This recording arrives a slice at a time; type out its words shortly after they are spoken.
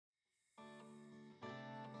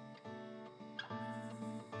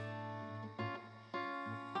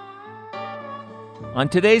On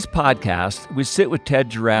today's podcast, we sit with Ted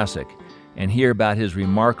Jurasik and hear about his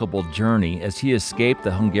remarkable journey as he escaped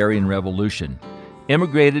the Hungarian Revolution,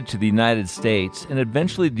 immigrated to the United States, and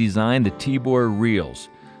eventually designed the Tibor reels,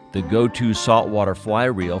 the go-to saltwater fly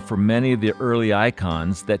reel for many of the early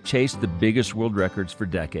icons that chased the biggest world records for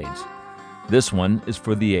decades. This one is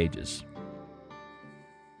for the ages.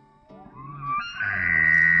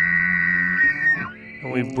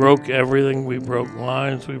 And we broke everything. We broke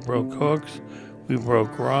lines, we broke hooks, we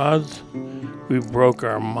broke rods, we broke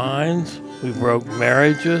our minds, we broke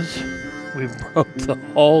marriages, we broke the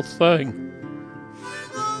whole thing.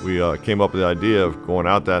 We came up with the idea of going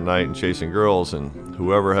out that night and chasing girls, and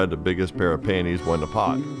whoever had the biggest pair of panties won the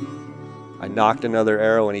pot. I knocked another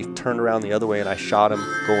arrow and he turned around the other way and I shot him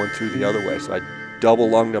going through the other way. So I double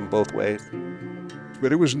lunged him both ways.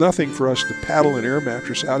 But it was nothing for us to paddle an air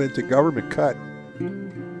mattress out into Government Cut.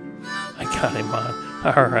 I got him on.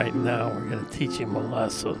 All right, now we're going to teach him a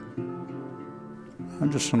lesson.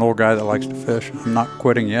 I'm just an old guy that likes to fish. I'm not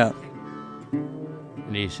quitting yet.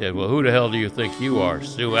 And he said, well, who the hell do you think you are,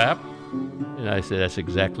 Sue App? And I said, that's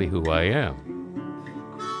exactly who I am.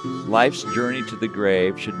 Life's journey to the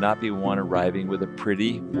grave should not be one arriving with a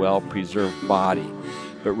pretty, well-preserved body,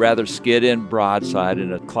 but rather skid in broadside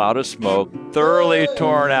in a cloud of smoke, thoroughly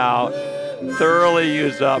torn out, thoroughly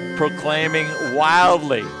used up, proclaiming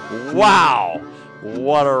wildly, wow,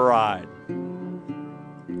 what a ride.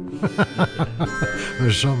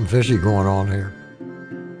 There's something fishy going on here.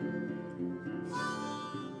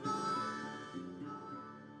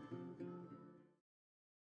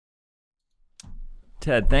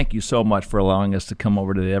 Ted, thank you so much for allowing us to come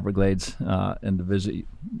over to the Everglades and to visit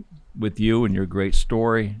with you and your great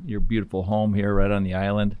story, your beautiful home here right on the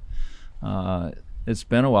island. It's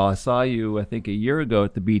been a while. I saw you, I think, a year ago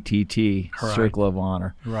at the BTT Right. Circle of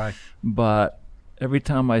Honor. Right. But every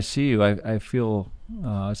time I see you, I feel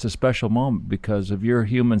it's a special moment because of your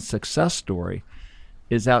human success story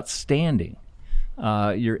is outstanding.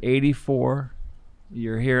 You're 84.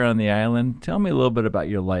 You're here on the island. Tell me a little bit about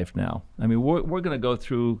your life now. I mean, we're going to go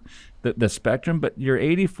through the spectrum, but you're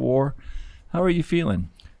 84. How are you feeling?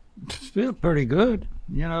 Feel pretty good.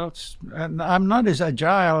 You know, and I'm not as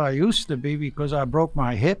agile I used to be because I broke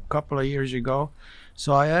my hip a couple of years ago.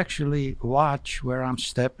 So I actually watch where I'm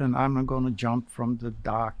stepping. I'm not going to jump from the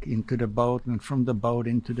dock into the boat and from the boat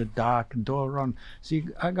into the dock, door run. See,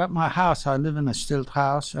 I got my house. I live in a stilt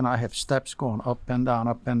house, and I have steps going up and down,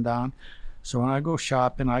 up and down. So when I go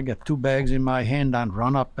shopping, I get 2 bags in my hand and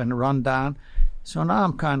run up and run down. So now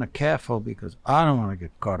I'm kind of careful because I don't want to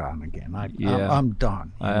get caught on again. I'm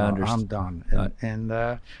done. I understand. I'm done,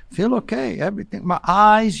 and feel okay. Everything. My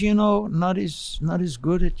eyes, not as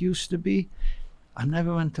good it used to be. I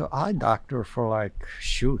never went to eye doctor for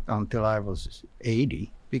until I was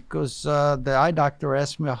 80 because the eye doctor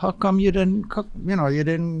asked me, "How come you didn't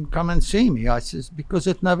come and see me?" I says, "Because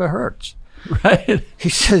it never hurts." Right. He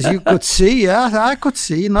says, "You could see." Yeah, I could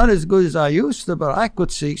see. Not as good as I used to, but I could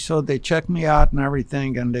see. So they checked me out and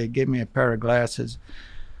everything, and they gave me a pair of glasses.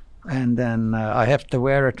 And then I have to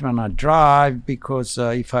wear it when I drive because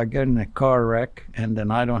if I get in a car wreck and then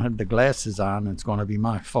I don't have the glasses on, it's going to be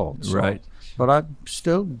my fault. So, Right. But I'm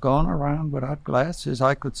still going around without glasses.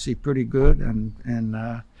 I could see pretty good, and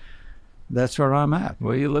that's where I'm at.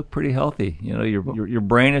 Well, you look pretty healthy. Your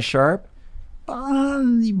brain is sharp. Well,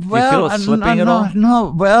 you feel it slipping at all?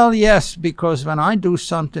 No. Well, yes, because when I do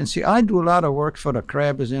something, I do a lot of work for the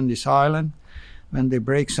crabbers in this island. When they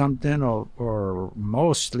break something, or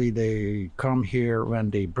mostly they come here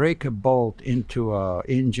when they break a bolt into a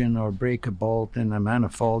engine or break a bolt in a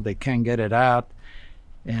manifold, they can't get it out.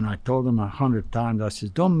 And I told them 100 times, I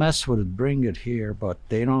said, don't mess with it, bring it here. But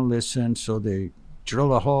they don't listen, so they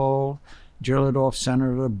drill a hole, drill it off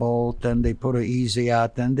center of the bolt, then they put an easy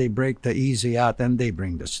out, then they break the easy out, then they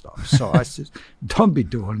bring the stuff. So I said, don't be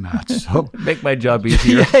doing that. So Make my job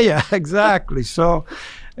easier. yeah, exactly. So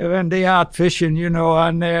when they out fishing,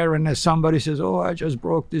 on there, and if somebody says, "Oh, I just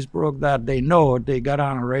broke this, broke that," they know it. They got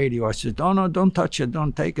on a radio. I said, "Oh no, don't touch it,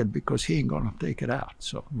 don't take it, because he ain't gonna take it out."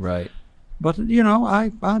 So Right. but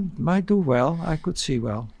I do well. I could see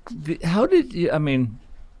well. How did you? I mean,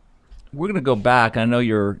 we're going to go back. I know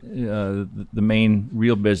your the main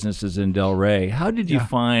real business is in Delray. How did you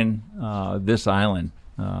find this island,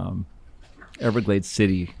 Everglades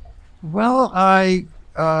City? Well, I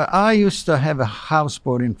used to have a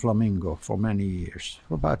houseboat in Flamingo for many years,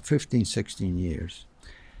 for about 15, 16 years.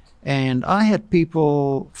 And I had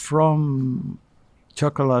people from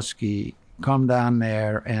Chokoloskee come down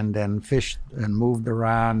there and then fished and moved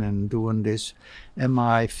around and doing this. And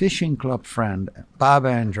my fishing club friend, Bob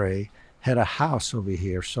Andre, had a house over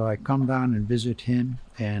here. So I come down and visit him,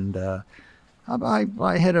 and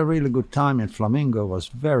I had a really good time. And Flamingo was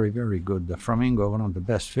very, very good. The Flamingo, one of the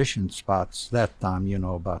best fishing spots that time, you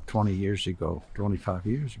know, about 25 years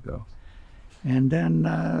ago. And then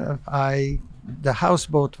the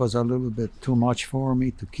houseboat was a little bit too much for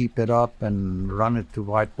me to keep it up and run it to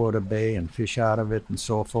Whitewater Bay and fish out of it and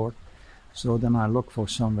so forth. So then I looked for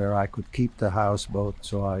somewhere I could keep the houseboat.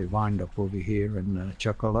 So I wind up over here in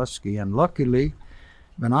Chokoloskee. And luckily,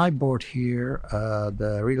 when I bought here,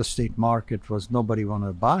 the real estate market was nobody wanted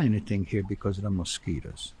to buy anything here because of the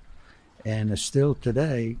mosquitoes. And still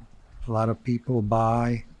today, a lot of people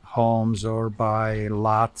buy homes or buy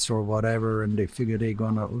lots or whatever, and they figure they're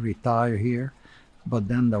going to retire here. But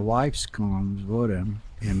then the wives comes with them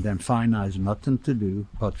and then find out nothing to do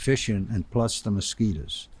but fishing and plus the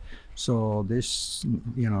mosquitoes. So this,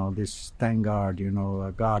 you know, this, thank God, you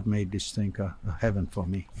know, God made this thing a heaven for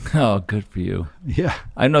me. Oh, good for you. Yeah.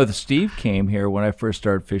 I know that Steve came here when I first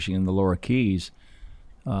started fishing in the Lower Keys,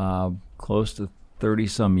 close to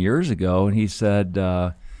 30-some years ago, and he said,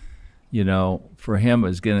 you know, for him it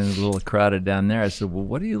was getting a little crowded down there. I said, well,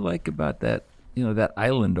 what do you like about that, you know, that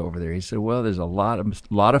island over there? He said, well, there's a lot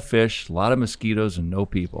of fish, a lot of mosquitoes, and no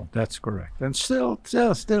people. That's correct. And still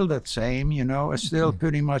that same, you know, it's still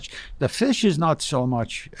pretty much, the fish is not so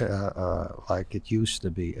much like it used to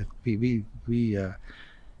be. We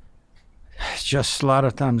just a lot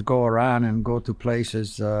of times go around and go to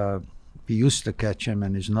places, we used to catch them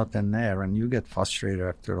and there's nothing there, and you get frustrated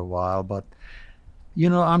after a while. But, you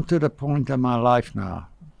know, I'm to the point in my life now,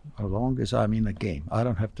 as long as I'm in a game, I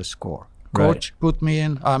don't have to score. Coach, put me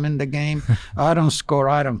in, I'm in the game. I don't score,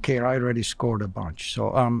 I don't care. I already scored a bunch,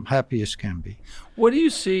 so I'm happy as can be. What do you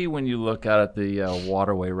see when you look out at the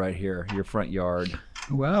waterway right here, your front yard?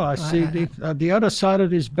 Well, I see the other side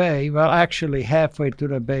of this bay, well, actually halfway to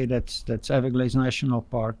the bay, that's Everglades National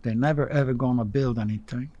Park. They're never, ever going to build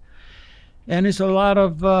anything. And it's a lot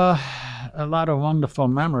of wonderful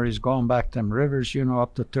memories going back to them rivers, you know,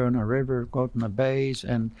 up to Turner River, go to the bays,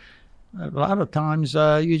 and a lot of times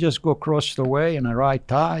you just go across the way in a right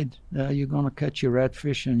tide. You're going to catch your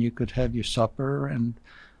redfish and you could have your supper, and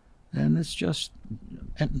it's just,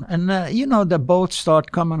 and you know, the boats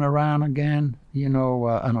start coming around again, you know,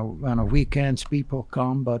 on a weekends people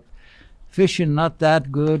come, but fishing not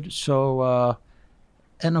that good. So,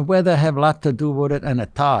 and the weather have a lot to do with it, and the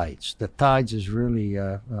tides. The tides is really,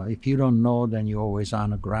 if you don't know, then you're always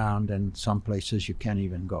on the ground, and some places you can't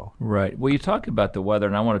even go. Right. Well, you talk about the weather,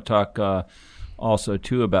 and I want to talk also,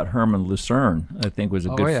 too, about Herman Lucerne, I think was a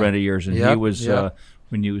good friend of yours. And he was,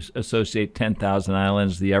 when you associate 10,000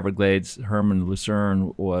 Islands, the Everglades, Herman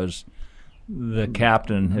Lucerne was the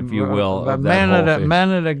captain, if you will, of that whole thing.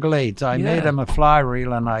 Man of the Glades. I made him a fly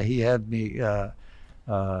reel, and he had me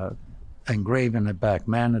engraved in the back,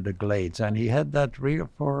 Man of the Glades, and he had that reel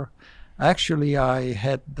for. Actually, I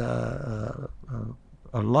had a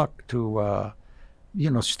luck to,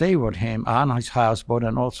 you know, stay with him on his houseboat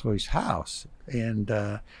and also his house, and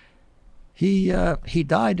he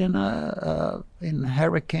died in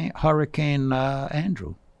Hurricane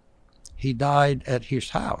Andrew. He died at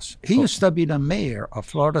his house. He used to be the mayor of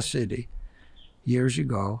Florida City years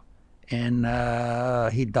ago, and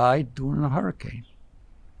he died during a hurricane.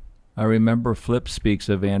 I remember Flip speaks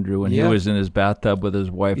of Andrew when he was in his bathtub with his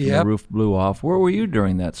wife and the roof blew off. Where were you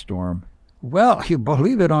during that storm? Well, you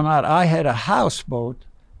believe it or not, I had a houseboat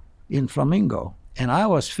in Flamingo, and I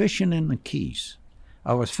was fishing in the Keys.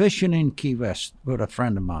 I was fishing in Key West with a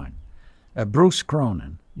friend of mine, Bruce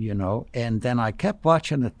Cronin, you know, and then I kept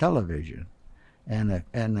watching the television, and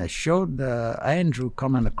it showed Andrew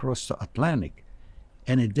coming across the Atlantic.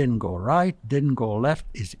 And it didn't go right, didn't go left.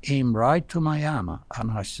 It aimed right to Miami. And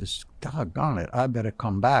I says, doggone it, I better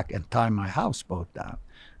come back and tie my houseboat down.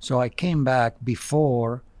 So I came back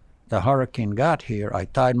before the hurricane got here. I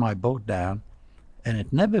tied my boat down, and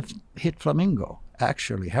it never hit Flamingo.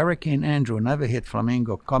 Actually, Hurricane Andrew never hit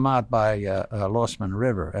Flamingo, come out by Lossman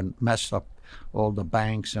River and messed up all the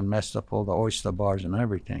banks and messed up all the oyster bars and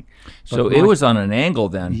everything. So it was on an angle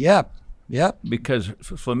then? Yep. Because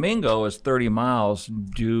Flamingo is 30 miles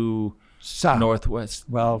due south, northwest.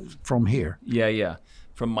 Well, from here. Yeah.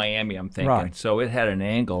 From Miami, I'm thinking. Right. So it had an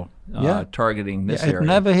angle targeting this area. It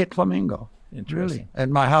never hit Flamingo. Interesting. Really.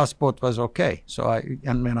 And my houseboat was okay. So I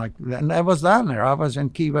was down there. I was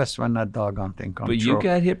in Key West when that doggone thing come But through. You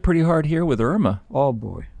got hit pretty hard here with Irma. Oh,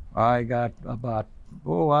 boy. I got about,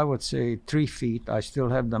 I would say 3 feet. I still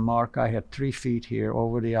have the mark. I had 3 feet here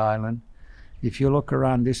over the island. If you look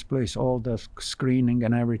around this place, all the screening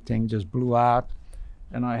and everything just blew out.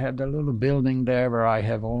 And I had a little building there where I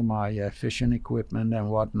have all my fishing equipment and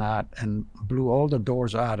whatnot, and blew all the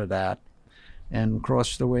doors out of that. And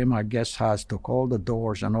across the way, my guest house, took all the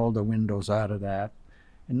doors and all the windows out of that.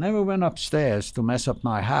 And never went upstairs to mess up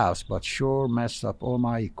my house, but sure messed up all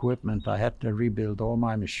my equipment. I had to rebuild all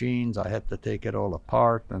my machines. I had to take it all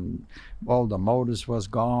apart, and all the motors was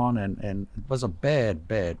gone, and it was a bad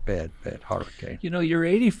hurricane. You know, you're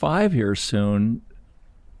 85 here soon.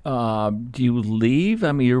 Do you leave?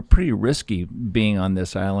 I mean, you're pretty risky being on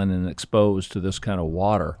this island and exposed to this kind of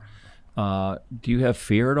water. Do you have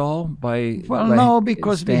fear at all No,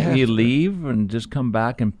 because you leave and just come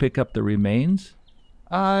back and pick up the remains?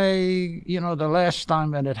 The last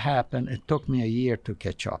time when it happened, it took me a year to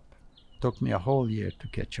catch up. Took me a whole year to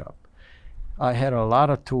catch up. I had a lot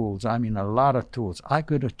of tools. I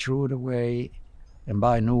could have threw it away and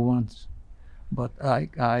buy new ones, but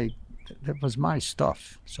that was my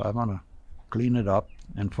stuff. So I want to clean it up.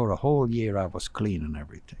 And for a whole year, I was cleaning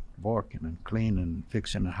everything, working and cleaning,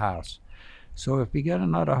 fixing the house. So if we get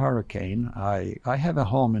another hurricane, I have a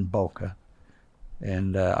home in Boca,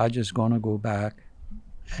 and I just gonna go back.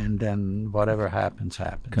 And then whatever happens,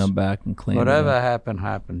 happens. Come back and clean Whatever it up.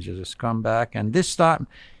 happens. You just come back. And this time,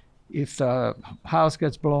 if the house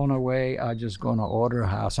gets blown away, I'm just going to order a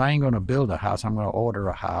house. I ain't going to build a house. I'm going to order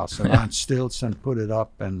a house and on stilts and put it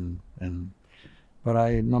up. But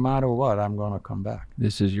no matter what, I'm going to come back.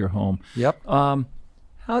 This is your home. Yep.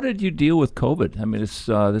 How did you deal with COVID? I mean, this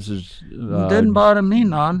is didn't bother me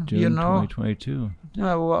none. June 2022.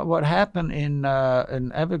 What happened in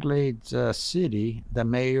Everglades City, the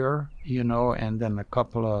mayor, and then a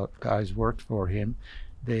couple of guys worked for him.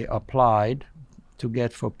 They applied to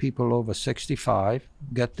get for people over 65,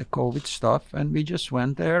 get the COVID stuff, and we just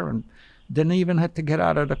went there and didn't even have to get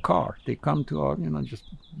out of the car. They come to our, just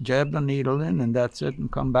jab the needle in, and that's it, and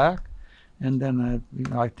come back. And then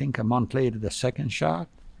I think a month later, the second shot,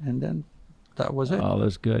 and then that was it. Oh,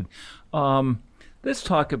 that's good. Let's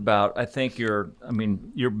talk about, I think, your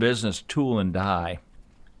business, Tool and Die.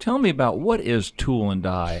 Tell me about what is Tool and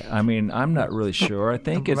Die. I mean, I'm not really sure. I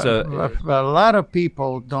think it's a lot of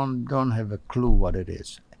people don't have a clue what it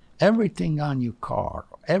is. Everything on your car,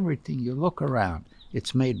 everything you look around,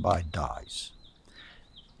 it's made by dies.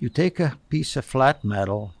 You take a piece of flat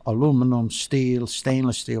metal, aluminum, steel,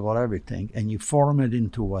 stainless steel, everything, and you form it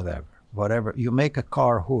into whatever. You make a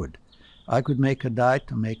car hood. I could make a die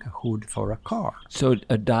to make a hood for a car. So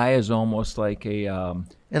a die is almost like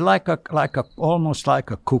almost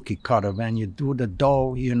like a cookie cutter. When you do the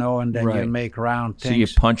dough, and then you make round things. So you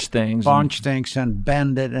punch things and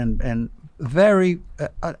bend it, and very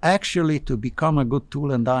actually to become a good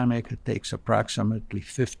tool and die maker takes approximately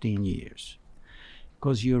 15 years.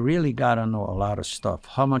 Because you really got to know a lot of stuff.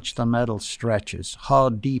 How much the metal stretches, how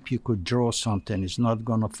deep you could draw something is not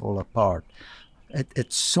going to fall apart.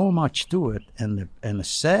 It's so much to it, and the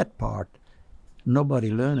sad part,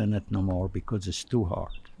 nobody learning it no more because it's too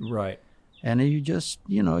hard. Right. And we used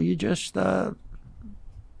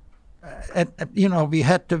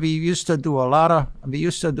to do a lot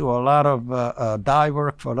of die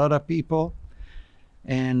work for other people,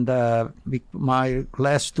 and my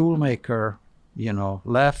last tool maker,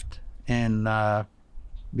 left, and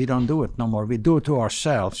we don't do it no more. We do it to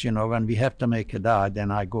ourselves. When we have to make a die,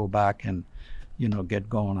 then I go back and get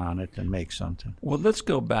going on it and make something. Well, let's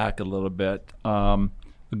go back a little bit. A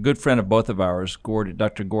good friend of both of ours,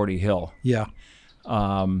 Dr. Gordy Hill. Yeah.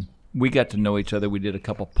 We got to know each other. We did a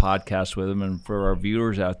couple podcasts with him, and for our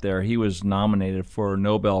viewers out there, he was nominated for a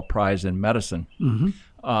Nobel Prize in Medicine,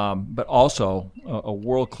 but also a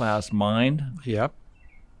world-class mind. Yep.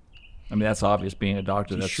 I mean, that's obvious, being a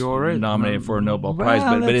doctor that's sure nominated for a Nobel Prize,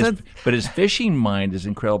 but his fishing mind is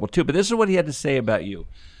incredible too. But this is what he had to say about you.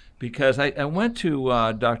 Because I went to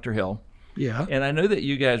Dr. Hill, and I know that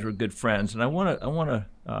you guys were good friends, and I want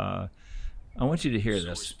you to hear this.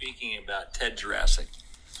 We're speaking about Ted Jurasik,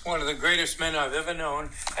 one of the greatest men I've ever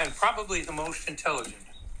known, and probably the most intelligent.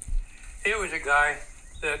 Here was a guy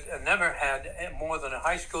that never had more than a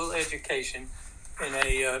high school education in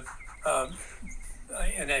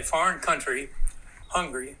a foreign country,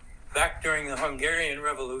 Hungary, back during the Hungarian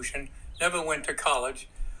Revolution. Never went to college.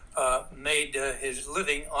 Made his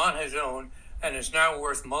living on his own, and is now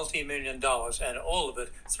worth multi-million dollars, and all of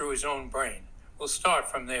it through his own brain. We'll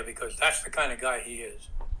start from there because that's the kind of guy he is.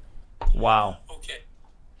 Wow. Okay.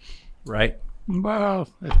 Right? Well,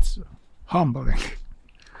 it's humbling.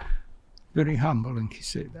 Very humbling to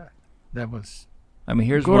say that. That was... I mean,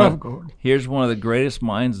 here's one of the greatest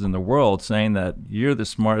minds in the world saying that you're the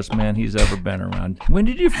smartest man he's ever been around. When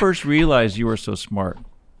did you first realize you were so smart?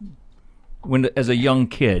 as a young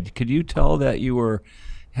kid, could you tell that you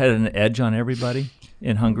had an edge on everybody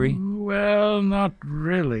in Hungary? Well, not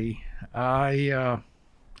really. I'm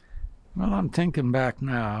thinking back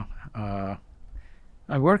now.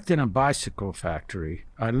 I worked in a bicycle factory.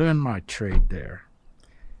 I learned my trade there.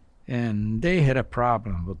 And they had a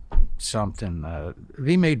problem with something.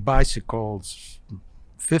 We made bicycles,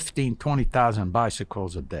 20,000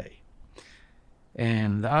 bicycles a day.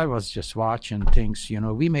 And I was just watching things,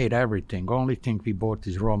 we made everything. Only thing we bought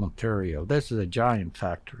is raw material. This is a giant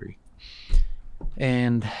factory.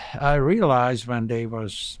 And I realized when they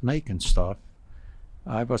was making stuff,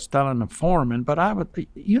 I was telling the foreman, but I would,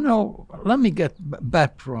 let me get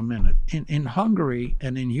back for a minute. In Hungary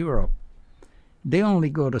and in Europe, they only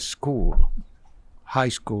go to school, high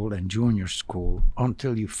school and junior school,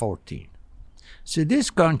 until you're 14. So this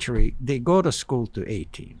country, they go to school to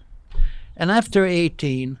 18. And after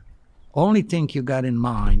 18, only thing you got in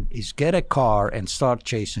mind is get a car and start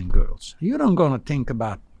chasing girls. You don't gonna think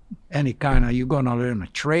about any kind of, you're gonna learn a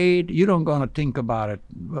trade. You don't gonna think about it,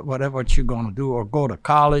 whatever what you're gonna do, or go to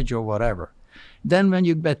college or whatever. Then when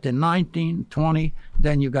you get to 19, 20,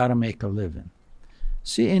 then you gotta make a living.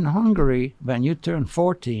 See, in Hungary, when you turn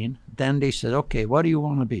 14, then they said, okay, what do you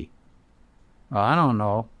want to be? I don't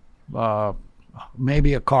know,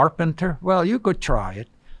 maybe a carpenter? Well, you could try it.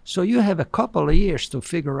 So you have a couple of years to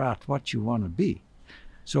figure out what you want to be.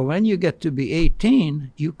 So when you get to be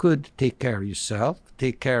 18, you could take care of yourself,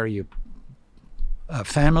 take care of your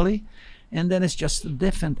family, and then it's just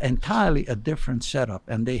entirely a different setup.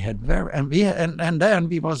 And they had then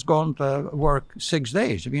we was going to work 6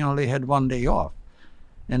 days. We only had 1 day off.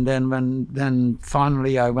 And then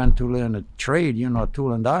finally I went to learn a trade,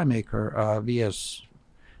 tool and die maker. We has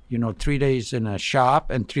 3 days in a shop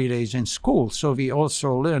and 3 days in school. So we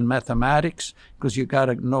also learn mathematics, because you got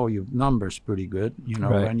to know your numbers pretty good,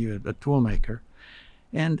 Right. when you're a tool maker.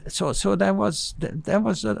 And so that was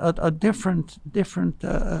a different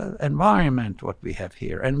environment what we have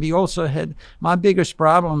here. And we also had, my biggest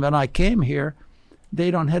problem when I came here, they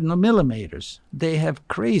don't have no millimeters. They have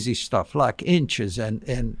crazy stuff like inches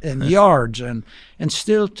and yards and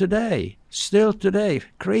still today,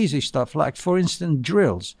 crazy stuff like, for instance,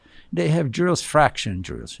 drills. They have drills, fraction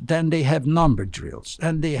drills. Then they have number drills.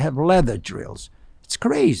 And they have leather drills. It's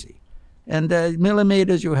crazy. And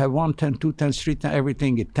millimeters, you have 1 10, 2 10, 3 10,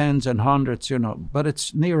 everything in tens and hundreds, but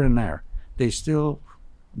it's near and there. They still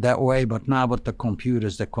that way, but now with the computer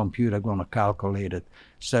going to calculate it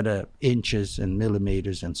instead of inches and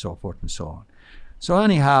millimeters and so forth and so on. So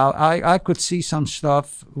anyhow, I could see some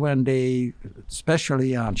stuff when they,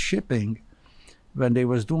 especially on shipping, when they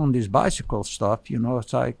was doing this bicycle stuff,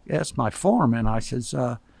 so I asked my foreman, I says,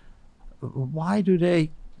 why do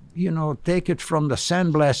they, take it from the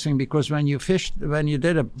sandblasting? Because when you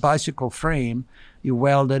did a bicycle frame, you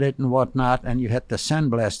welded it and whatnot, and you had to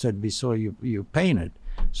sandblast it before you painted.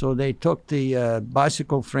 So they took the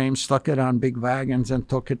bicycle frame, stuck it on big wagons, and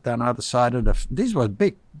took it on the other side of this was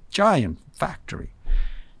big, giant factory.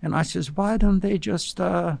 And I says, why don't they just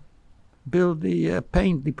build the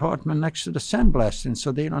paint department next to the sandblasting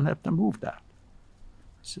so they don't have to move that?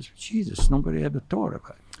 I says, Jesus, nobody ever thought of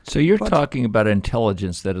it. So you're talking about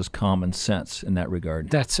intelligence that is common sense in that regard.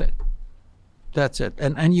 That's it.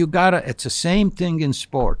 And you gotta, it's the same thing in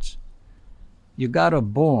sports. You gotta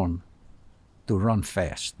born to run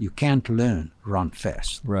fast. You can't learn run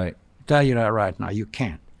fast. Right. I tell you that right now, you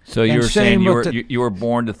can't. So you're saying you were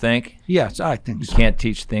born to think? Yes, I think so. You can't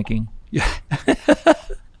teach thinking? Yeah.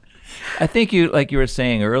 I think like you were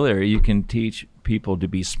saying earlier, you can teach people to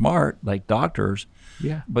be smart, like doctors.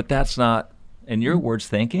 Yeah. But that's not, in your words,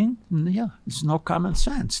 thinking? Yeah, it's no common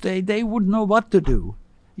sense. They wouldn't know what to do.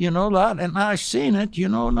 That, and I've seen it,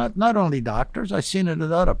 not only doctors, I've seen it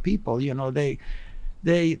with other people,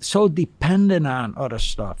 they so dependent on other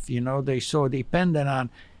stuff, they so dependent on,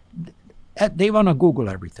 they want to Google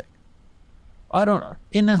everything.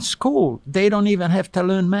 In a school, they don't even have to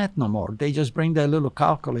learn math no more. They just bring their little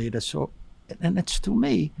calculator. So, and it's, to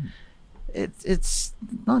me, it's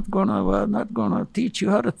not gonna teach you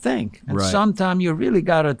how to think. And Right. sometimes you really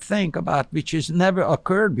gotta think about, which has never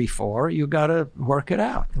occurred before. You gotta work it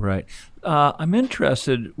out. Right. I'm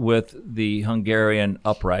interested with the Hungarian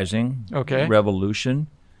uprising, revolution.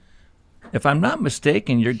 If I'm not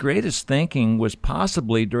mistaken, your greatest thinking was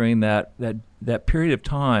possibly during that period of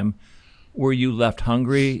time where you left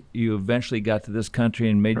Hungary, you eventually got to this country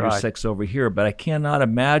and made your Right. sex over here. But I cannot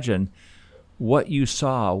imagine what you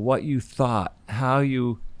saw, what you thought, how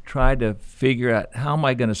you tried to figure out, how am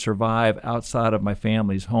I going to survive outside of my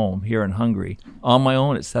family's home here in Hungary on my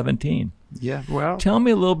own at 17? Yeah, well, Tell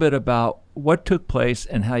me a little bit about what took place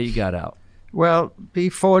and how you got out. Well, we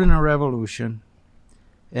fought in a revolution.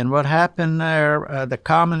 And what happened there, the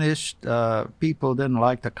communist people didn't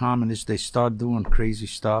like the communists. They started doing crazy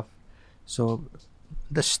stuff. So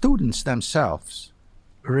the students themselves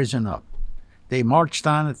risen up. They marched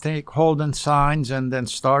on, I think, holding signs, and then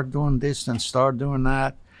start doing this and start doing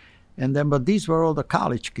that. And then, but these were all the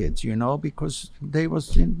college kids, you know, because they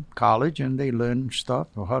was in college and they learned stuff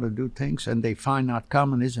or how to do things, and they find out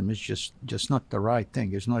communism is just not the right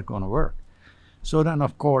thing. It's not going to work. So then,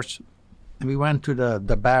 of course, we went to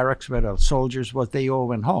the barracks where the soldiers was. They all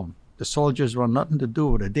went home. The soldiers were nothing to do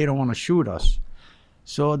with it. They don't want to shoot us.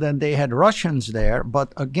 So then they had Russians there,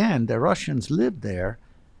 but again, the Russians lived there,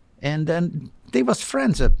 and then they was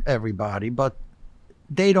friends of everybody, but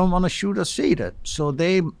they don't want to shoot us either. So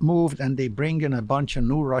they moved and they bring in a bunch of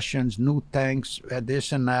new Russians, new tanks,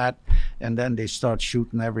 this and that, and then they start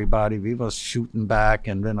shooting everybody. We was shooting back,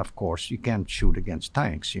 and then of course you can't shoot against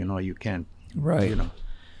tanks, you know, you can't, right, you know.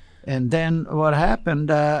 And then what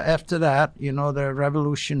happened after that, you know, the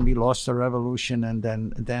revolution, we lost the revolution, and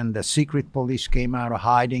then the secret police came out of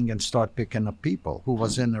hiding and started picking up people who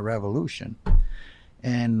was in the revolution.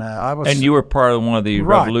 And I was. And you were part of one of the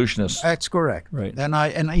revolutionists. That's correct. Right. And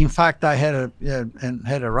in fact, I had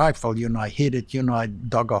a rifle. You know, I hid it. You know, I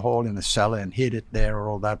dug a hole in the cellar and hid it there, or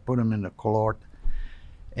all that. Put them in the quart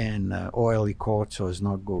and oily quart so it's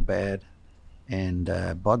not go bad. And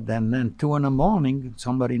but then 2 a.m,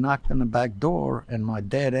 somebody knocked on the back door, and my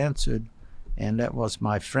dad answered, and that was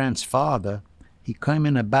my friend's father. He came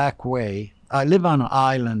in a back way. I live on an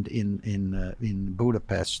island in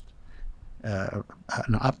Budapest,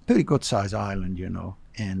 a pretty good sized island, you know.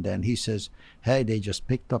 And then he says, "Hey, they just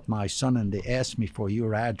picked up my son and they asked me for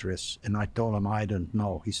your address." And I told him I didn't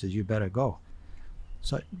know. He says, "You better go."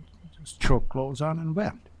 So I just threw clothes on and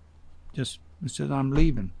went. He said, "I'm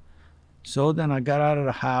leaving." So then I got out of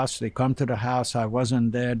the house. They come to the house. I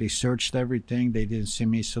wasn't there. They searched everything. They didn't see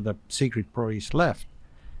me, so the secret police left.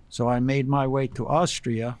 So I made my way to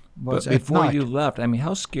Austria. But before you left, I mean,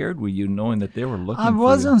 how scared were you knowing that they were looking for you? I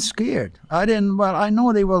wasn't scared. I didn't. Well, I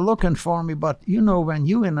know they were looking for me, but you know, when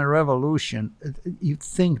you in a revolution, you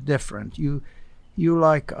think different. You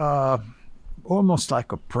like almost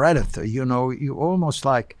like a predator. You know, you almost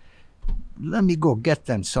like, let me go get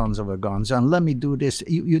them sons of a guns and let me do this.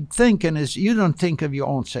 You thinking is, you don't think of your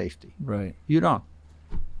own safety. Right. You don't.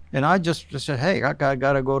 And I just said, hey, I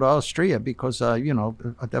gotta go to Austria because you know,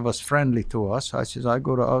 that was friendly to us. I said, I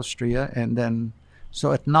go to Austria, and then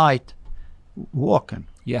so at night, walking.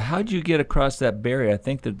 Yeah, how'd you get across that barrier? I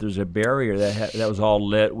think that there's a barrier that was all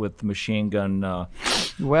lit with machine gun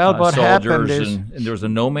well, what happened is, and there was a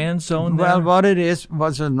no man's zone there? Well, what it is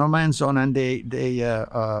was a no man's zone, and they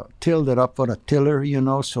tilled it up with a tiller, you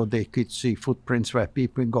know, so they could see footprints where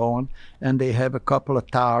people going, and they have a couple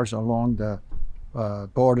of towers along the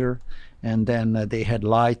border, and then they had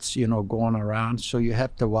lights, you know, going around, so you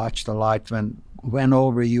have to watch the light when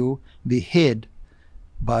over you, be hid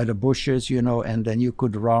by the bushes, you know, and then you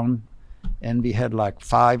could run. And we had like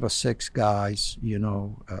 5 or 6 guys, you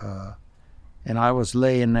know, and I was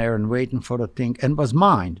laying there and waiting for the thing, and it was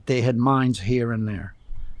mined. They had mines here and there.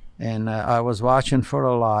 And I was watching for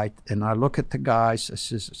a light, and I look at the guys. I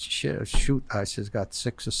says, shoot. I says, got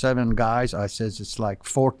 6 or 7 guys. I says, it's like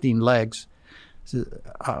 14 legs. So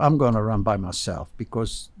I'm going to run by myself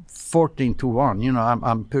because 14-1, you know,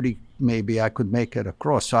 I'm pretty, maybe I could make it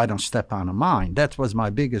across so I don't step on a mine. That was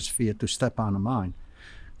my biggest fear, to step on a mine.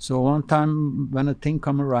 So one time when a thing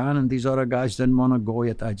come around and these other guys didn't want to go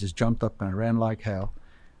yet, I just jumped up and ran like hell,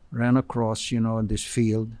 ran across, you know, in this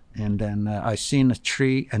field. And then I seen a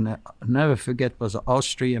tree, and I'll never forget, was an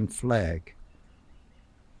Austrian flag.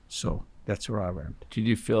 So that's where I went. Did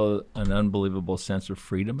you feel an unbelievable sense of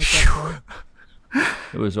freedom at that point?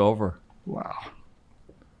 It was over. Wow.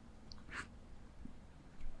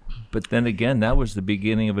 But then again, that was the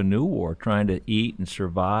beginning of a new war, trying to eat and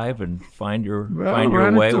survive and find your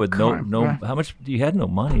way with no. How much? You had no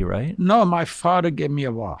money, right? No, my father gave me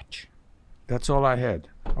a watch. That's all I had,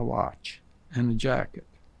 a watch and a jacket.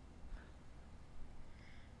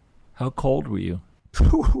 How cold were you?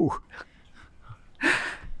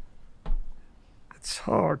 It's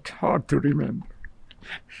hard to remember.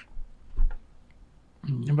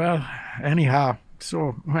 Well, anyhow,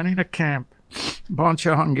 so went in a camp. A bunch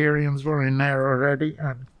of Hungarians were in there already,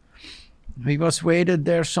 and we was waited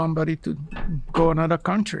there somebody to go another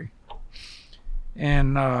country.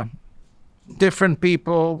 And different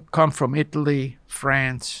people come from Italy,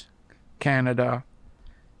 France, Canada,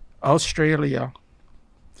 Australia.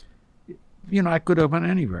 You know, I could have went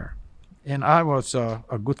anywhere. And I was a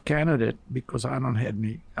good candidate because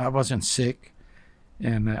I wasn't sick.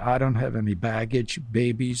 And I don't have any baggage,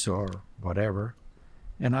 babies or whatever.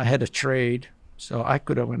 And I had a trade, so I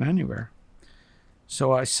could have went anywhere.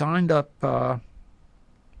 So I signed up,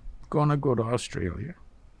 gonna go to Australia.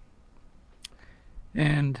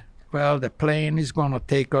 And, well, the plane is gonna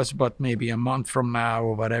take us, but maybe a month from now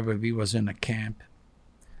or whatever. We was in a camp,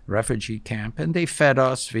 refugee camp, and they fed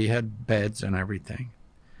us. We had beds and everything.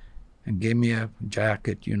 And gave me a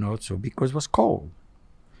jacket, you know, so because it was cold.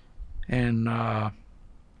 And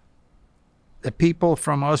the people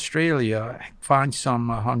from Australia find some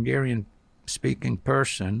Hungarian-speaking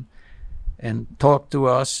person and talked to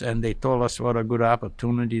us, and they told us what a good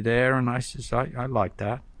opportunity there. And I says, I like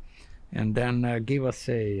that. And then gave us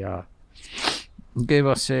a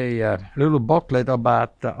little booklet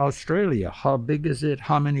about Australia. How big is it?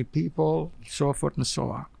 How many people? So forth and so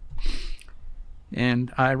on.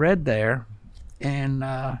 And I read there, and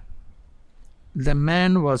the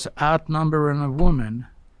man was outnumbering a woman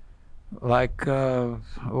like, probably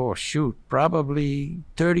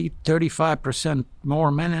 35%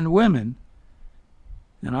 more men than women.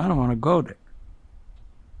 And I don't want to go there.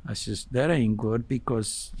 I says, that ain't good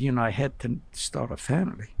because, you know, I had to start a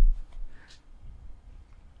family.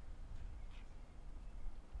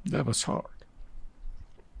 That was hard.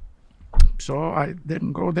 So I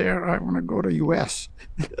didn't go there. I want to go to U.S.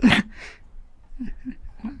 And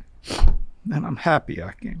I'm happy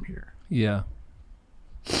I came here. Yeah.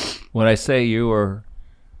 When I say you are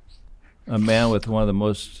a man with one of the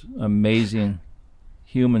most amazing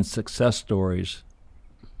human success stories,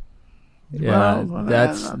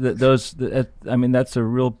 that's a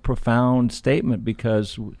real profound statement,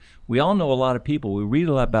 because we all know a lot of people. We read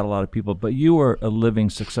a lot about a lot of people, but you are a living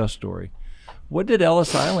success story. What did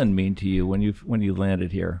Ellis Island mean to you when you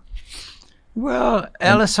landed here? Well,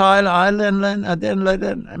 Ellis Island,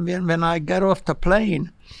 when I got off the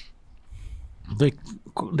plane,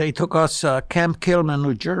 they took us Camp Kilman,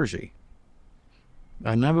 New Jersey.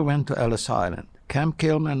 I never went to Ellis Island. Camp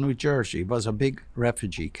Kilman, New Jersey was a big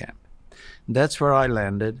refugee camp. That's where I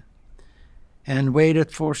landed and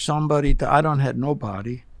waited for somebody I don't have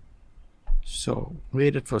nobody. So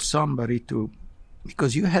waited for somebody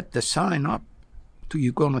because you had to sign up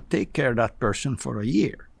you're going to take care of that person for a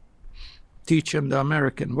year. Teach them the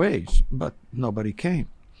American ways, but nobody came.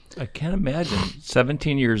 I can't imagine.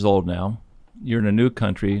 17 years old now, you're in a new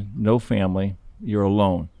country, no family, you're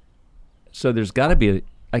alone. So there's got to be,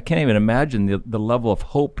 I can't even imagine the level of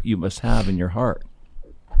hope you must have in your heart.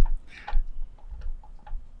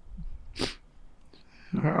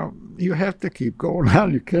 You have to keep going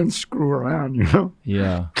on. You can't screw around, you know?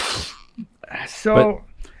 Yeah. So... But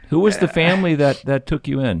who was the family that took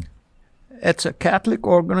you in? It's a Catholic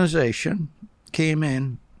organization, came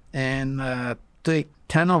in and took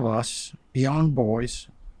 10 of us, young boys,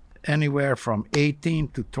 anywhere from 18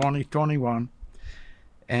 to 20, 21,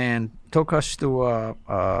 and took us to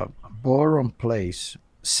a ballroom place,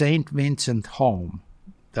 St. Vincent Home.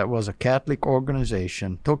 That was a Catholic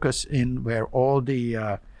organization, took us in where all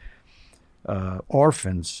the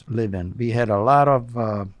orphans live in. We had a lot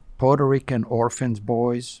of Puerto Rican orphans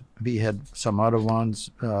boys. We had some other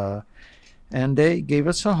ones. And they gave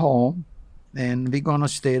us a home, and we're going to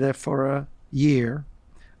stay there for a year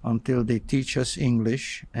until they teach us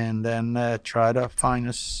English, and then try to find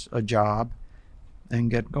us a job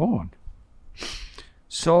and get going.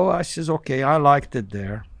 So I says, okay, I liked it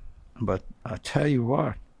there, but I tell you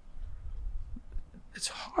what, it's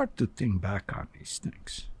hard to think back on these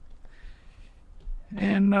things.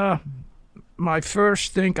 And my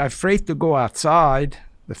first thing, I'm afraid to go outside.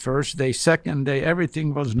 The first day, second day,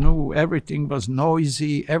 everything was new, everything was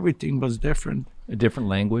noisy, everything was different. A different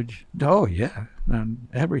language? Oh, yeah, and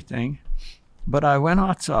everything. But I went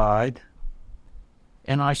outside,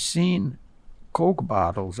 and I seen Coke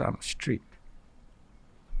bottles on the street.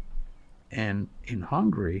 And in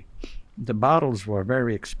Hungary, the bottles were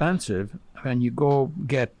very expensive. When you go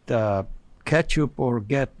get ketchup or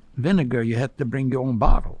get vinegar, you had to bring your own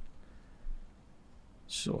bottle.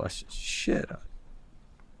 So I said, shit. I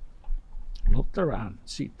looked around,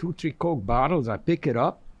 see 2, 3 Coke bottles. I pick it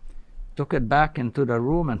up, took it back into the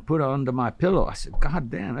room and put it under my pillow. I said, God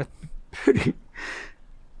damn, that's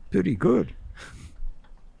pretty good.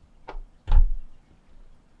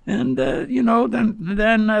 And,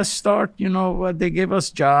 then start, they give us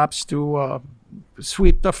jobs to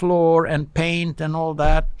sweep the floor and paint and all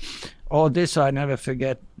that. All this I never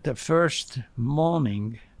forget. The first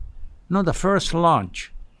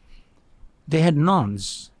lunch, they had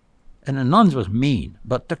nuns. And the nuns was mean,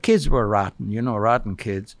 but the kids were rotten, rotten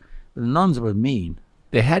kids. The nuns were mean.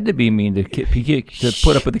 They had to be mean to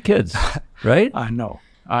put up with the kids, right? I know.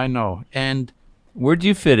 And Where'd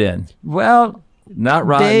you fit in? Well, Not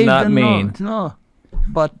rotten, Dave not didn't mean. know. No,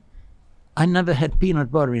 but I never had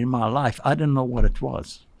peanut butter in my life. I didn't know what it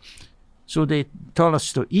was. So they told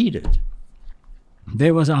us to eat it.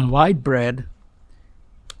 There was on white bread,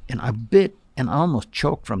 and I bit and I almost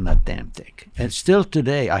choked from that damn thing. And still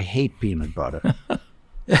today, I hate peanut butter.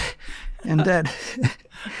 and then,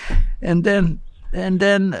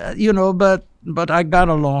 but I got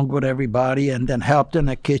along with everybody, and then helped in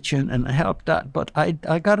the kitchen and helped that. But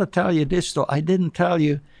I got to tell you this, though. I didn't tell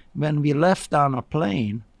you when we left on a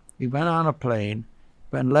plane. We went on a plane,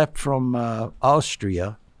 left from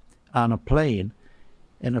Austria on a plane,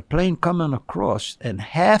 and a plane coming across, and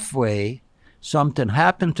halfway something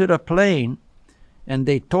happened to the plane, and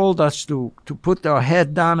they told us to put our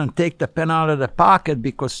head down and take the pen out of the pocket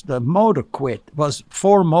because the motor quit. It was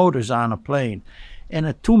 4 motors on a plane, and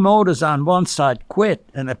the 2 motors on one side quit,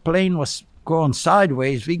 and the plane was going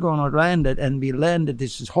sideways. We're going to land it, and we landed.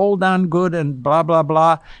 This is hold on good and blah, blah,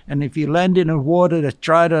 blah. And if you land in the water to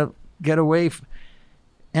try to get away,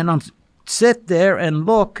 and I'm sit there and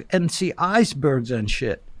look and see icebergs and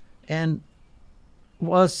shit. And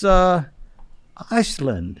was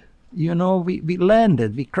Iceland. We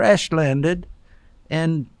landed. We crash landed,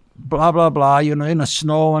 and blah, blah, blah, in the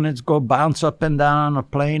snow, and it's go bounce up and down on a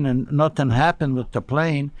plane, and nothing happened with the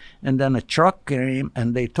plane. And then a truck came,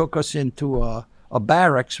 and they took us into a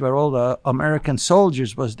barracks where all the American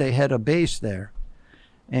soldiers was. They had a base there.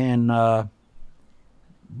 And, I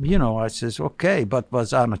says, okay, but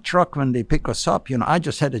was on a truck when they pick us up. I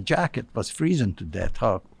just had a jacket. Was freezing to death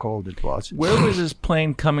how cold it was. Where was this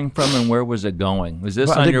plane coming from, and where was it going? Was this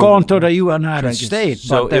on they're your going to the United States.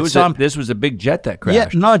 So this was a big jet that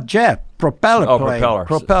crashed. Yeah, not jet, propeller plane.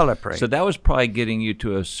 Propeller plane. So that was probably getting you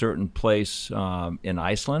to a certain place in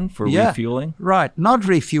Iceland for refueling? Right, not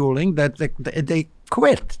refueling. That they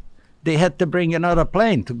quit. They had to bring another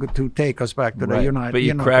plane to take us back to the United States. But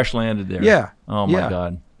you crash landed there. Yeah. Oh, my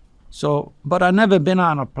God. So, but I never been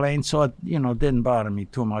on a plane, so it, didn't bother me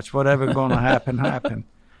too much. Whatever going to happen, happened.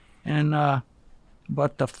 And,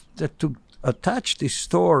 but to attach this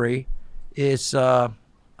story is I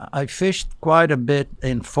fished quite a bit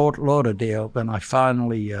in Fort Lauderdale when I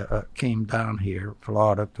finally came down here,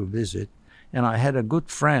 Florida, to visit. And I had a good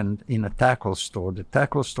friend in a tackle store. The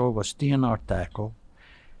tackle store was TNR Tackle.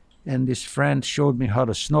 And this friend showed me how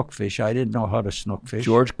to snook fish. I didn't know how to snook fish.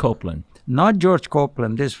 George Copeland. Not George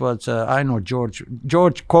Copeland. This was I know George.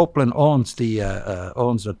 George Copeland owns the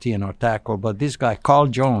TNR Tackle, but this guy Carl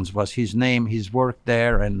Jones was his name. He's worked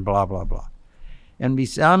there and blah blah blah. And we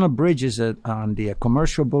on the bridges on the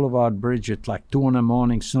Commercial Boulevard Bridge at like 2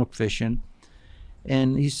 a.m. snook fishing.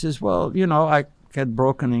 And he says, well, I had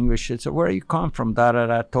broken English. He said, where you come from?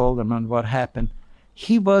 I told him and what happened.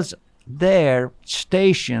 He was there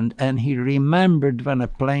stationed, and he remembered when a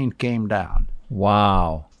plane came down.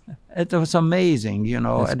 Wow. It was amazing,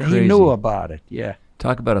 That's and crazy. he knew about it. Yeah.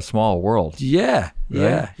 Talk about a small world. Yeah,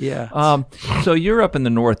 right? yeah. So you're up in the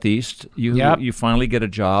Northeast. Yep. You finally get a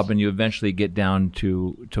job, and you eventually get down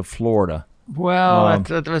to Florida. Well,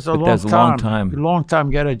 it was a long time. Long time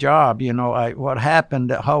get a job. What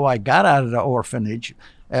happened, how I got out of the orphanage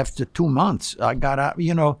after 2 months. I got out,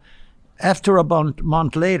 after about a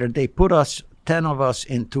month later, they put us, 10 of us,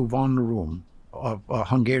 into one room, of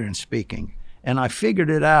Hungarian speaking. And I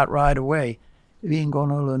figured it out right away. We ain't going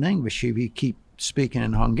to learn English if we keep speaking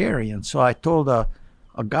in Hungarian. So I told a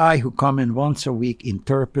guy who come in once a week,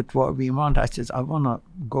 interpret what we want. I says, I want to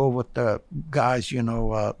go with the guys,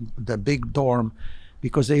 the big dorm,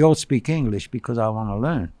 because they all speak English, because I want to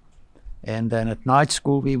learn. And then at night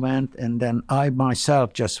school we went, and then I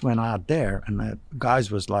myself just went out there, and the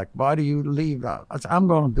guys was like, why do you leave? I said, I'm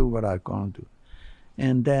going to do what I'm going to do.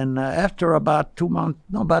 And then after about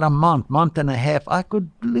about a month and a half, I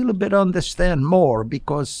could a little bit understand more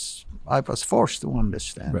because I was forced to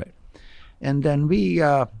understand. Right. And then we,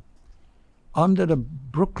 under the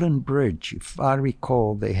Brooklyn Bridge, if I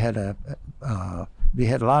recall, they had a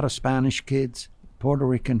lot of Spanish kids, Puerto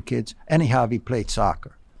Rican kids. Anyhow, we played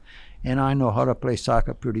soccer. And I know how to play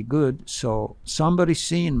soccer pretty good. So somebody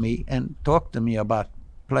seen me and talked to me about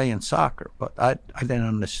playing soccer, but I didn't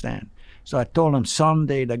understand. So I told him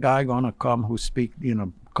someday the guy gonna come who speak,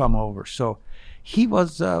 come over. So he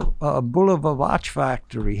was a bull of a watch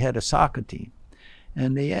factory, had a soccer team.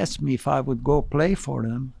 And they asked me if I would go play for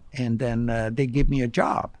them, and then they give me a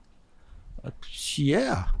job.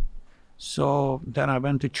 Yeah. So then I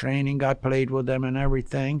went to training, I played with them and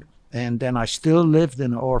everything. And then I still lived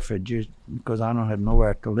in the orphanage because I don't have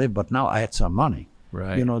nowhere to live, but now I had some money.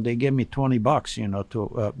 Right. They gave me $20, to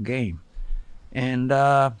a game. And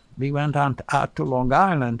we went out to Long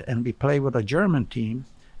Island and we played with a German team,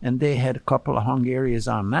 and they had a couple of Hungarians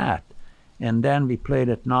on that. And then we played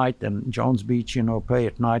at night, and Jones Beach, play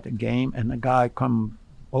at night a game, and the guy come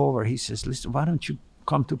over, he says, listen, why don't you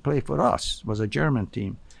come to play for us? It was a German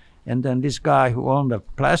team. And then this guy who owned a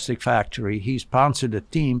plastic factory, he sponsored the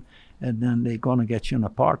team, and then they're going to get you an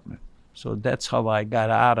apartment. So that's how I got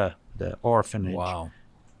out of the orphanage. Wow.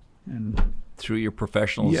 And through your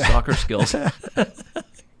professional soccer skills.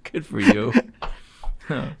 Good for you.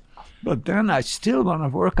 But then I still want to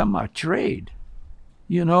work on my trade.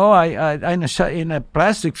 I in a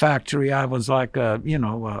plastic factory, I was like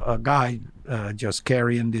a guy just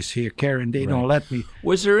carrying this here, They don't let me.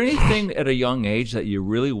 Was there anything at a young age that you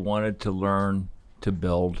really wanted to learn to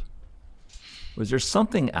build? Was there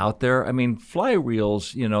something out there? I mean, fly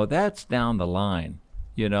reels, that's down the line.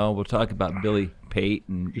 We'll talk about Billy Pate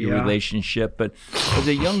and your relationship. But as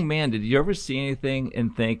a young man, did you ever see anything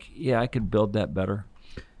and think, I could build that better?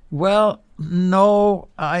 Well, no,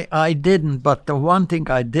 I didn't. But the one thing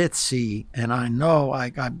I did see, and I know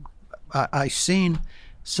I seen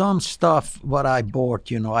some stuff what I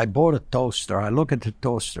bought. I bought a toaster. I look at the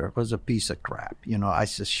toaster. It was a piece of crap. I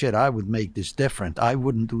said, shit, I would make this different. I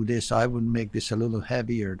wouldn't do this. I would make this a little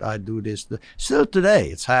heavier. I'd do this. Still today,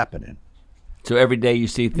 it's happening. So every day you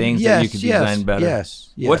see things that you could design better?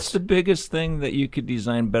 Yes. What's the biggest thing that you could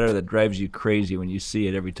design better that drives you crazy when you see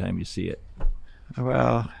it every time you see it?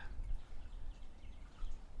 Well,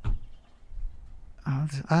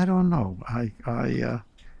 I don't know. I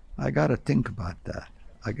got to think about that.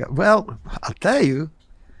 I'll tell you,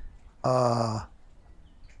 I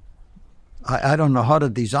don't know how to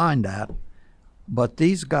design that, but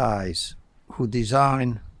these guys who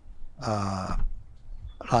design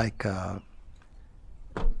like a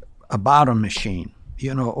bottom machine,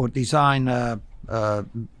 or design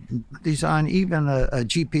even a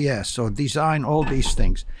GPS, or design all these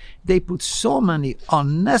things. They put so many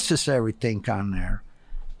unnecessary things on there.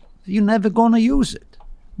 You're never going to use it.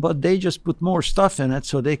 But they just put more stuff in it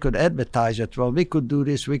so they could advertise it. Well, we could do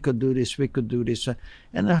this, we could do this, we could do this.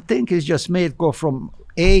 And I think it's just made go from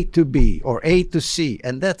A to B or A to C,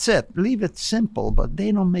 and that's it. Leave it simple, but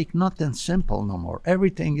they don't make nothing simple no more.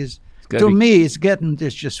 Everything is, to me, it's getting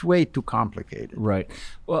this just way too complicated. Right.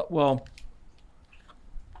 Well,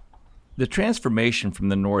 the transformation from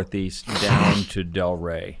the Northeast down to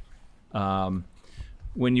Delray,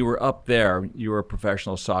 when you were up there, you were a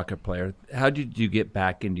professional soccer player. How did you get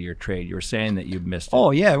back into your trade? You were saying that you missed it.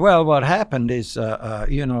 Oh, yeah. Well, what happened is,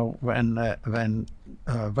 when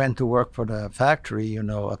went to work for the factory,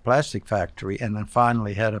 a plastic factory, and then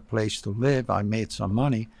finally had a place to live, I made some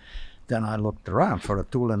money. Then I looked around for a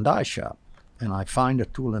tool and die shop. And I find a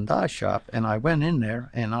tool and die shop, and I went in there,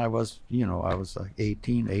 and I was like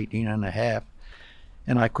 18 and a half,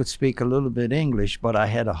 and I could speak a little bit English, but I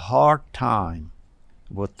had a hard time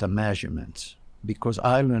with the measurements because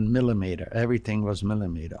I learned millimeter. Everything was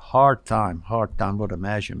millimeter. Hard time with the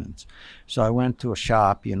measurements. So I went to a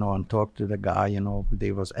shop, and talked to the guy,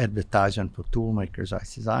 they was advertising for tool makers. I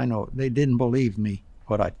says, I know. They didn't believe me,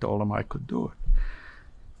 but I told them I could do it.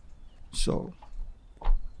 So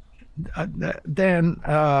then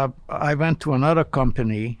I went to another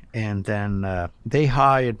company, and then they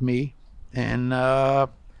hired me, and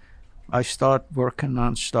I start working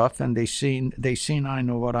on stuff, and they seen I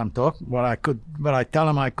know what I'm talking, what I tell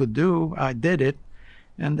them I could do, I did it,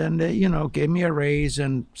 and then they gave me a raise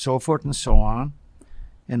and so forth and so on,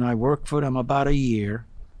 and I worked for them about a year,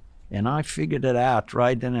 and I figured it out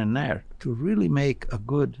right then and there. To really make a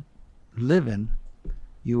good living,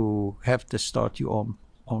 you have to start your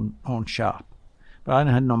own shop. But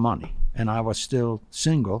I had no money, and I was still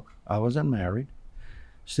single. I wasn't married.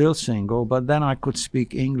 Still single, but then I could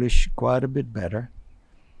speak English quite a bit better.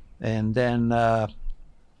 And then the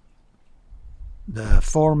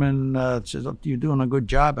foreman says, you're doing a good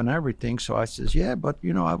job and everything. So I says, yeah, but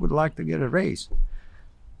I would like to get a raise.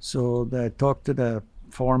 So I talked to the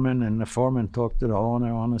foreman, and the foreman talked to the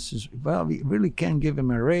owner. Owner says, well, we really can't give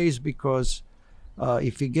him a raise because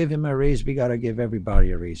if you give him a raise, we got to give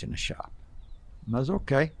everybody a raise in the shop. And I was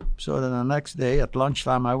okay. So then the next day at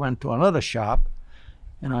lunchtime, I went to another shop,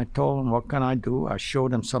 and I told him, what can I do? I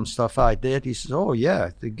showed him some stuff I did. He says, oh,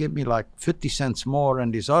 yeah, they give me like 50 cents more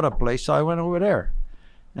in this other place. So I went over there.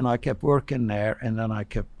 And I kept working there. And then I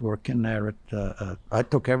kept working there. I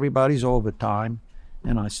took everybody's overtime.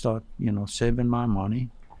 And I started, saving my money.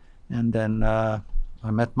 And then I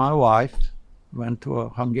met my wife. Went to a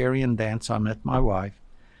Hungarian dance. I met my wife.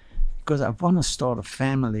 Because I want to start a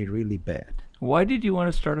family really bad. Why did you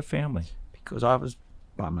want to start a family? Because I was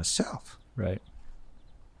by myself. Right.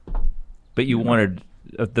 But you wanted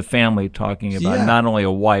the family talking about Yeah. not only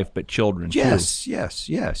a wife but children Yes, too. yes,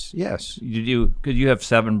 yes, yes. Because you have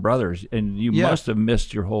 7 brothers, and you Yeah. must have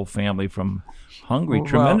missed your whole family from Hungary Well,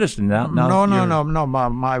 tremendously. Now No.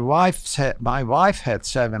 My wife had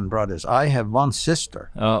 7 brothers. I have 1 sister.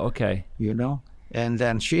 Oh, okay. You know, and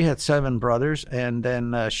then she had 7 brothers, and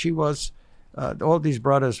then she was. All these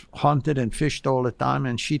brothers hunted and fished all the time,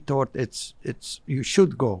 and she thought it's you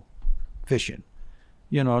should go fishing,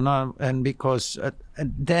 you know. Now, and because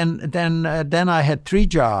then I had 3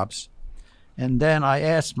 jobs, and then I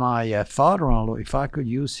asked my father-in-law if I could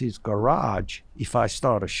use his garage if I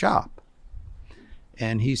start a shop,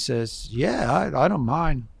 and he says, "Yeah, I don't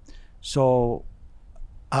mind." So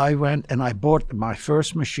I went and I bought my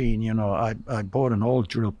first machine. You know, I bought an old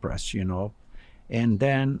drill press, you know. And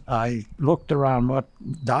then I looked around what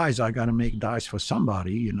dies. I got to make dies for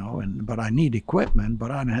somebody, you know. But I need equipment,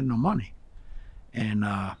 but I had no money. And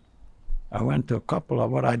I went to a couple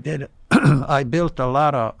of what I did. I built a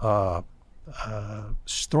lot of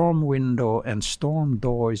storm window and storm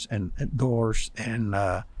doors and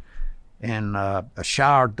a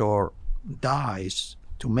shower door dies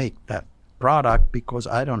to make that product because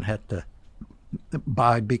I don't have to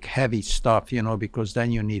buy big heavy stuff, you know, because then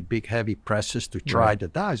you need big heavy presses to try the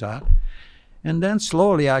dies out. And then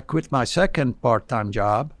slowly I quit my second part-time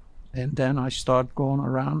job, and then I start going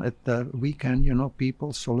around at the weekend, you know,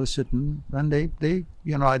 people soliciting, and they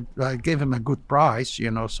you know, I gave them a good price,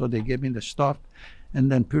 you know, so they give me the stuff, and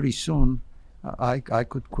then pretty soon I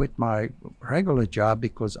could quit my regular job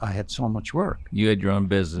because I had so much work. You had your own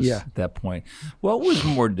business at that point. What was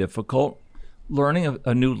more difficult, learning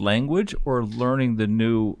a new language or learning the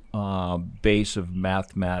new base of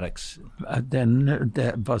mathematics? Then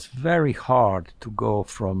that was very hard to go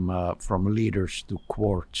from liters to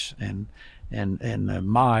quarts and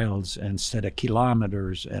miles instead of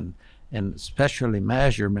kilometers and especially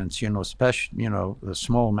measurements, you know, the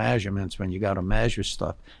small measurements when you got to measure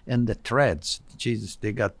stuff, and the threads. Jesus,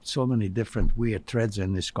 they got so many different weird threads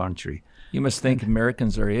in this country. You must think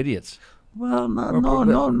Americans are idiots. Well,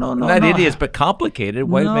 no. Not idiots, but complicated.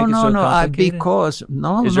 Why make it so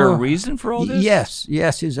complicated? Is there a reason for all this?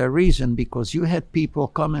 Yes, is a reason, because you had people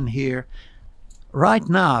coming here. Right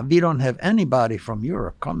now, we don't have anybody from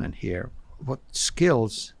Europe coming here with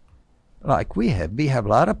skills like we have. We have a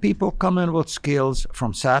lot of people coming with skills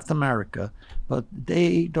from South America, but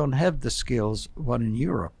they don't have the skills what in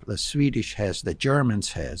Europe the Swedish has, the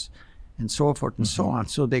Germans has, and so forth and so on.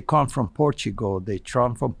 So they come from Portugal, they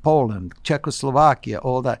come from Poland, Czechoslovakia,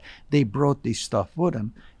 all that. They brought this stuff with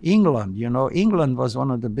them. England, you know, England was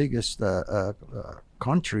one of the biggest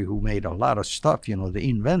country who made a lot of stuff, you know, they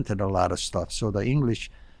invented a lot of stuff. So the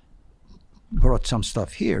English brought some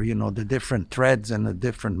stuff here, you know, the different threads and the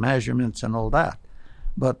different measurements and all that.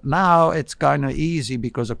 But now it's kind of easy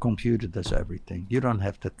because a computer does everything. You don't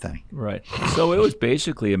have to think. Right. So it was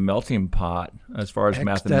basically a melting pot as far as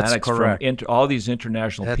mathematics. That's correct. From all these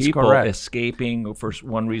international people escaping for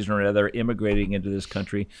one reason or another, immigrating into this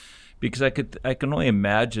country. Because I can only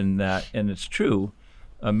imagine that, and it's true,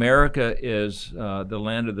 America is the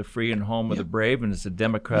land of the free and home of the brave, and it's a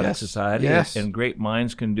democratic society, and great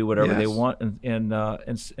minds can do whatever they want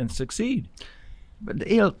and succeed. But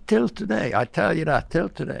till today, I tell you that, till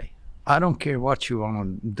today, I don't care what you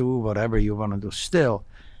want to do, whatever you want to do. Still,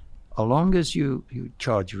 as long as you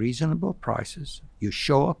charge reasonable prices, you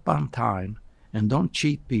show up on time, and don't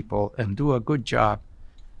cheat people, and do a good job,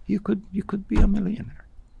 you could be a millionaire.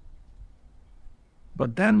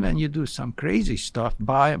 But then when you do some crazy stuff,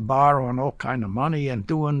 borrowing all kind of money and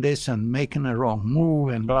doing this and making a wrong move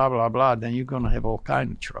and blah, blah, blah, then you're going to have all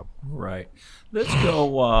kind of trouble. Right. Let's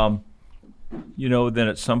go, you know, then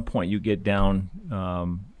at some point you get down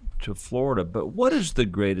to Florida. But what is the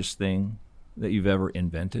greatest thing that you've ever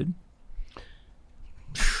invented?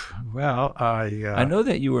 Well, I know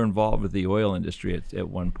that you were involved with the oil industry at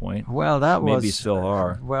one point. Well, that was... Maybe still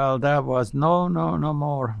are. Well, that was... No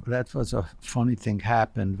more. That was a funny thing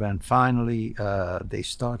happened when finally they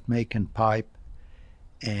start making pipe,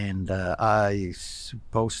 and I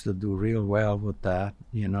supposed to do real well with that,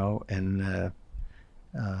 you know, and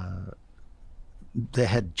they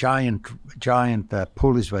had giant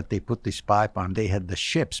pulleys where they put this pipe on. They had the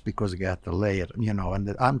ships because they got to lay it, you know,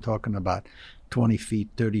 and I'm talking about 20 feet,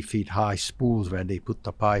 30 feet high spools where they put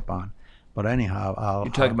the pipe on. But anyhow,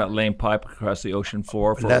 you're talking about laying pipe across the ocean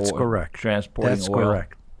floor for that's oil, correct. Transporting that's oil.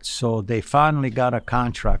 Correct. So they finally got a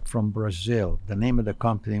contract from Brazil. The name of the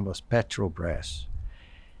company was Petrobras,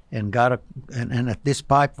 and at this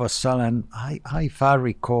pipe was selling, if I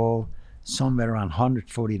recall, somewhere around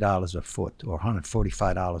 $140 a foot or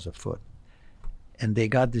 $145 a foot. And they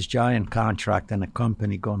got this giant contract, and a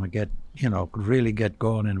company going to get, really get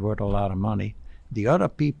going and worth a lot of money. The other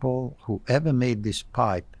people who ever made this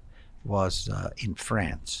pipe was in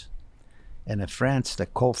France. And in France, the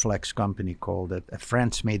Coflex company called it.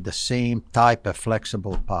 France made the same type of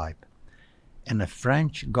flexible pipe. And the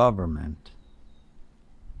French government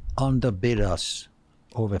underbid us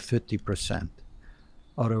over 50%. In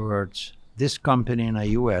other words, this company in the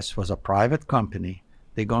U.S. was a private company.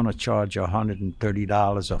 They're going to charge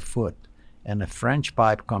 $130 a foot. And the French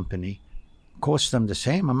pipe company cost them the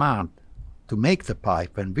same amount to make the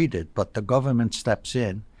pipe, and we did, but the government steps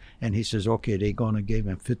in and he says, okay, they're going to give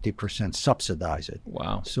him 50%, subsidize it.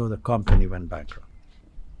 Wow. So the company went bankrupt.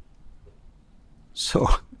 So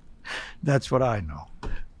that's what I know.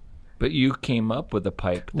 But you came up with a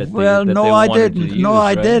pipe that well, they, that no, they I wanted didn't. to use, No,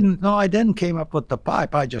 I right? didn't. No, I didn't came up with the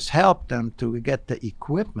pipe. I just helped them to get the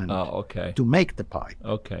equipment to make the pipe.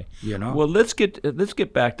 Okay. Well, let's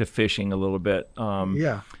get back to fishing a little bit.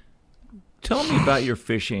 Yeah. Tell me about your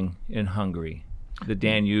fishing in Hungary. The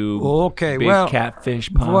Danube. Okay, big well,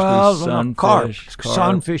 catfish, possibly sunfish, carp.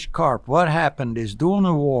 Sunfish, carp. What happened is during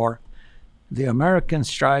the war, the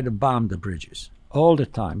Americans tried to bomb the bridges all the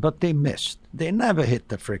time, but they missed. They never hit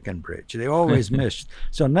the frickin' bridge. They always missed.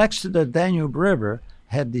 So next to the Danube River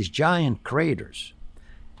had these giant craters.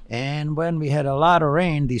 And when we had a lot of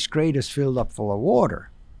rain, these craters filled up full of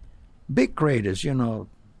water. Big craters,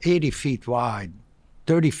 80 feet wide,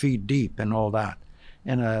 30 feet deep and all that.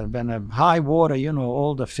 And when a high water,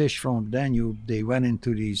 all the fish from Danube, they went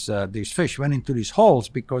into these fish went into these holes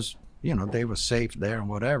because, they were safe there and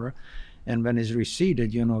whatever. And when it's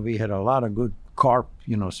receded, we had a lot of good carp,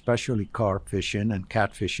 especially carp fishing and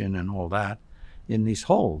catfishing and all that in these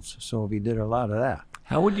holes. So we did a lot of that.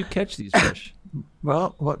 How would you catch these fish?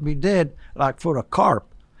 Well, what we did, like for a carp,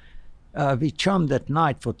 we chummed at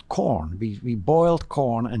night with corn. We boiled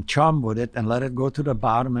corn and chummed with it and let it go to the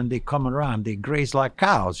bottom, and they come around. They graze like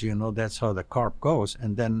cows, that's how the carp goes.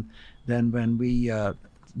 And then when we,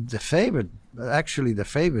 the favorite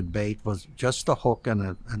bait was just a hook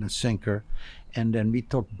and a sinker. And then we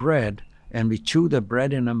took bread and we chewed the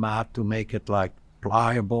bread in a mouth to make it like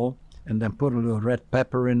pliable, and then put a little red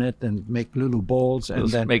pepper in it and make little balls. And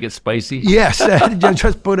then make it spicy? Yes, and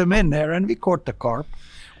just put them in there, and we caught the carp.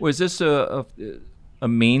 Was this a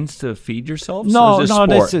means to feed yourselves? No, or is this no, sport?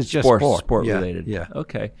 this is just sport yeah, related. Yeah.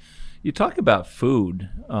 Okay. You talk about food.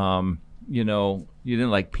 You didn't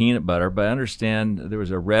like peanut butter, but I understand there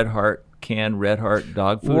was a canned Red Heart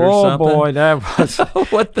dog food or something. Oh boy, that was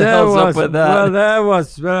what the hell's up with that? Well, that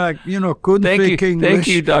was couldn't speak English. Thank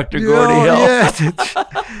you, Dr. Gordy Hill. Yeah,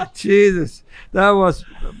 Jesus, that was.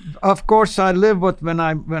 Of course, I lived with when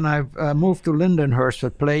I moved to Lindenhurst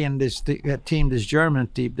to play in this team, this German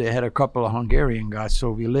team. They had a couple of Hungarian guys,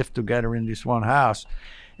 so we lived together in this one house,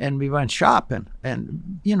 and we went shopping.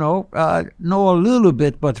 And know a little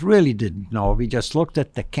bit, but really didn't know. We just looked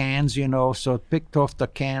at the cans, so picked off the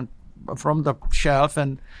can from the shelf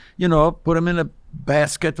and put them in a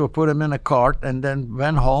basket or put them in a cart, and then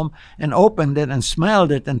went home and opened it and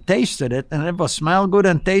smelled it and tasted it, and it was smelled good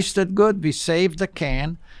and tasted good. We saved the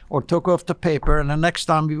can or took off the paper, and the next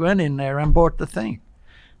time we went in there and bought the thing.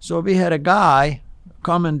 So we had a guy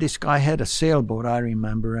come, and this guy had a sailboat, I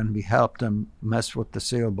remember, and we helped him mess with the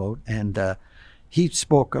sailboat, and he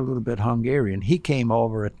spoke a little bit Hungarian. He came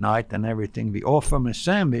over at night and everything. We offered him a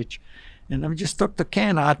sandwich, and I just took the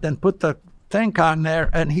can out and put the thing on there,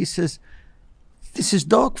 and he says, "This is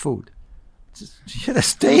dog food."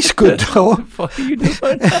 It tastes good, though. What are you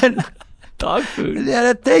doing? Dog food?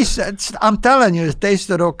 Yeah, it tastes, I'm telling you, it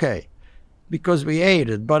tasted okay because we ate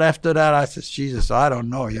it. But after that, I said, Jesus, I don't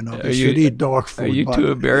know, we should eat dog food. Are you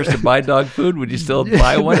too embarrassed to buy dog food? Would you still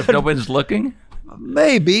buy one if nobody's looking?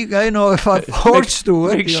 Maybe, if I'm forced to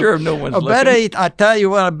it. Make sure no one's looking. I tell you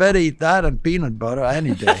what, I better eat that and peanut butter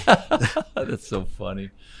any day. That's so funny.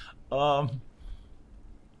 The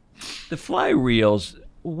fly reels,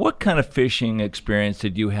 what kind of fishing experience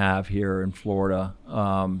did you have here in Florida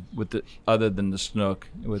other than the snook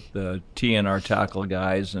with the TNR tackle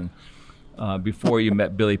guys and before you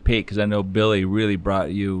met Billy Pate? Because I know Billy really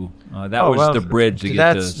brought you, that was the bridge to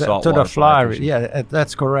get to saltwater to the fly fishing. Yeah,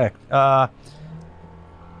 that's correct.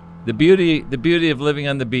 The beauty of living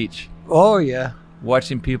on the beach. Oh, yeah.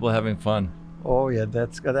 Watching people having fun. Oh, yeah,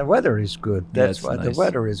 the weather is good. That's why nice. The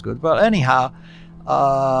weather is good. Well, anyhow,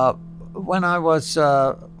 when I was,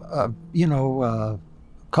 I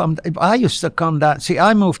used to come down. See,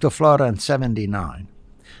 I moved to Florida in 1979.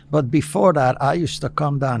 But before that, I used to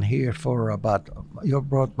come down here for you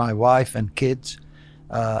brought my wife and kids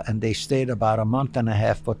and they stayed about a month and a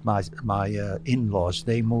half with my in-laws.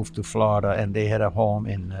 They moved to Florida, and they had a home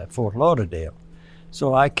in Fort Lauderdale.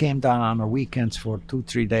 So I came down on the weekends for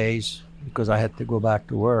 2-3 days because I had to go back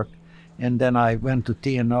to work. And then I went to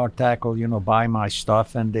T&R Tackle, buy my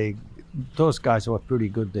stuff, and those guys were pretty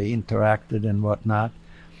good. They interacted and whatnot.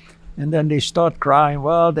 And then they start crying.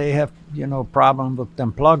 Well, they have, problem with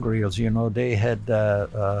them plug reels. They had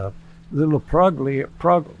little plug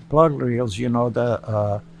reels,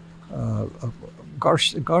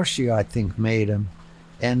 Garcia, I think, made them.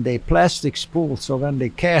 And they plastic spool, so when they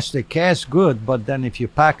cast good, but then if you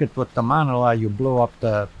pack it with the Manila, you blow up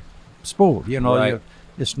the spool, Right.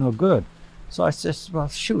 It's no good. So I says, well,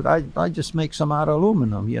 shoot, I just make some out of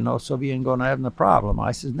aluminum, so we ain't gonna have no problem.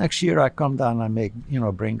 I says, next year I come down and make,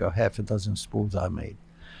 bring a half a dozen spools I made.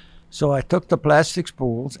 So I took the plastic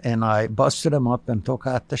spools and I busted them up and took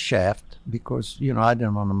out the shaft because, I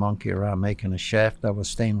didn't want to monkey around making a shaft that was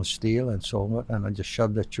stainless steel and so on, and I just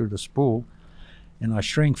shoved it through the spool and I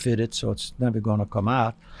shrink fit it so it's never gonna come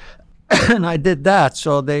out. And I did that,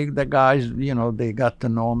 so the guys, they got to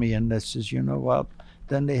know me, and they says, well,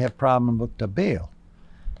 then they have problem with the bail,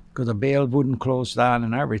 because the bail wouldn't close down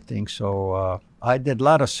and everything. So I did a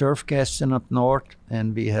lot of surf casting up north,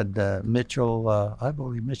 and we had Mitchell, I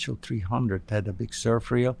believe Mitchell 300 had a big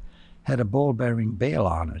surf reel, had a ball bearing bail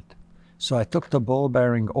on it. So I took the ball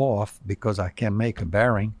bearing off because I can't make a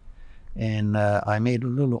bearing, and I made a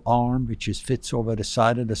little arm which fits over the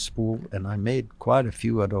side of the spool, and I made quite a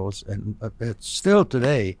few of those, and it's still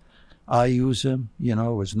today I use them,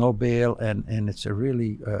 with no bail, and it's a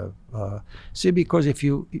really because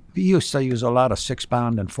we used to use a lot of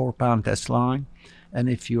 6-pound and 4-pound test line, and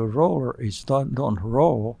if your roller don't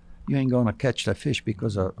roll, you ain't gonna catch the fish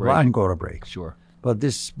because the line gonna break. Sure. But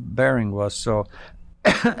this bearing was so.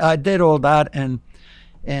 I did all that, and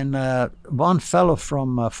one fellow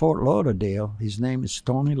from Fort Lauderdale, his name is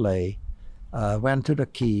Tony Lay, went to the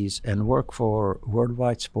Keys and worked for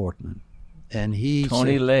Worldwide Sportsman. And he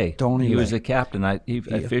Tony Lay. Tony he Lay. was a captain. I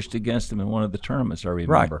fished against him in one of the tournaments, I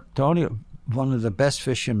remember. Right. Tony, one of the best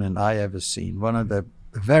fishermen I ever seen, one of the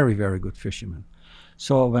very, very good fishermen.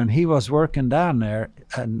 So when he was working down there,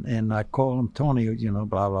 and I called him, Tony,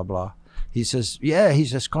 blah, blah, blah. He says,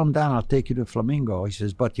 come down, I'll take you to Flamingo. He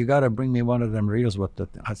says, but you got to bring me one of them reels with the...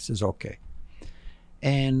 I says, okay.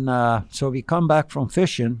 And so we come back from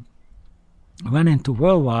fishing, went into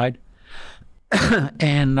Worldwide,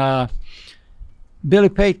 and Billy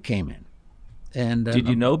Pate came in. And did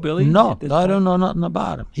you know Billy? No, I don't know nothing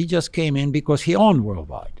about him. He just came in because he owned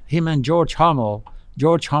Worldwide. Him and George Hummel.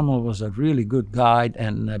 George Hummel was a really good guide,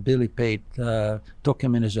 and Billy Pate took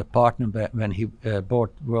him in as a partner when he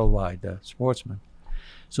bought Worldwide Sportsman.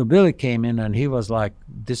 So Billy came in, and he was like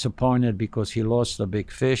disappointed because he lost a big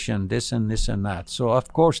fish and this and this and that. So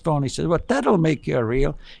of course Tony said, well, that'll make you a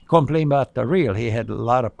reel. He complained about the reel. He had a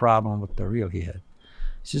lot of problem with the reel he had.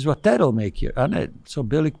 He says, well, that'll make you. And so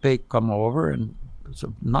Billy Pate come over, and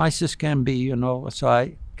so nice as can be, So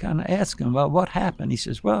I kind of asked him, well, what happened? He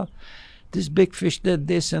says, well, this big fish did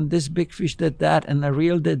this, and this big fish did that, and the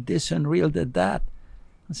reel did this, and reel did that.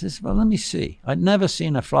 I says, well, let me see. I'd never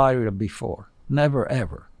seen a fly reel before. Never,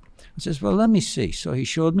 ever. I says, well, let me see. So he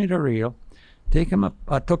showed me the reel.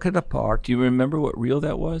 I took it apart. Do you remember what reel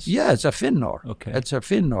that was? Yeah, it's a Finnor. Okay. It's a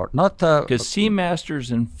Finnor, not because Seamasters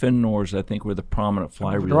and Finnors, I think, were the prominent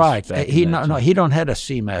fly reels. Right. He don't had a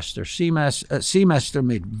Seamaster. Seamaster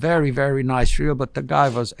made very, very nice reel, but the guy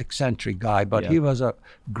was eccentric guy. But he was a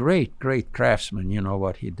great, great craftsman. You know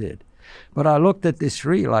what he did. But I looked at this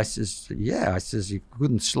reel. I says, you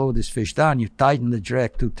couldn't slow this fish down. You tightened the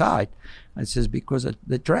drag too tight. I says, because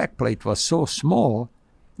the drag plate was so small,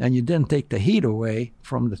 and you didn't take the heat away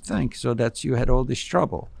from the thing, so that you had all this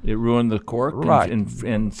trouble. It ruined the cork, right,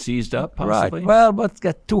 and seized up, possibly? Right. Well, but it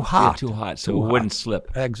got too hot. Too hot, so it wouldn't slip.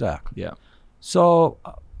 Exactly. Yeah. So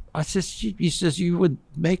I says, he says, you would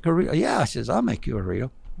make a reel? Yeah, I says, I'll make you a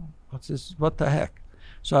reel. I says, what the heck?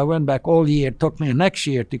 So I went back all year. It took me next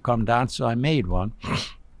year to come down, so I made one.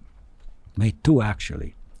 Made two,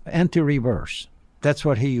 actually. Anti-reverse. That's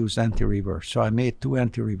what he used, anti-reverse. So I made two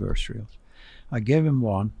anti-reverse reels. I gave him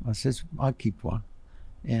one. I says, I'll keep one.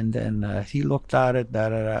 And then he looked at it.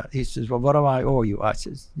 He says, well, what do I owe you? I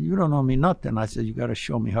says, you don't owe me nothing. I said, you got to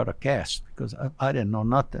show me how to cast, because I didn't know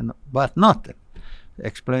nothing but nothing. He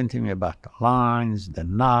explained to me about the lines, the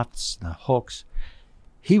knots, the hooks.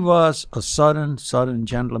 He was a southern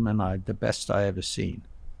gentleman, the best I ever seen.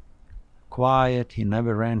 Quiet. He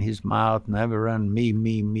never ran his mouth, never ran me,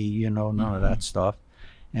 none of that stuff.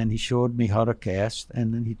 And he showed me how to cast,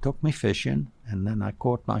 and then he took me fishing, and then I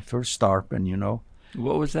caught my first tarpon,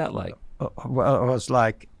 What was that like? well, it was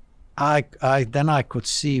like, then I could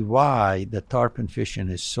see why the tarpon fishing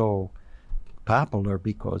is so popular,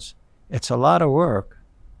 because it's a lot of work,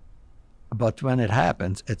 but when it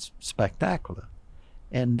happens, it's spectacular.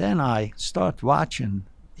 And then I start watching,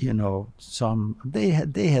 they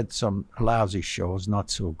had some lousy shows, not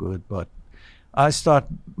so good, but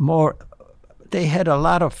they had a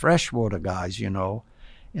lot of freshwater guys,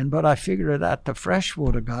 but I figured out the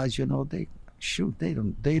freshwater guys, they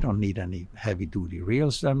don't need any heavy duty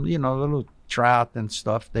reels. Little trout and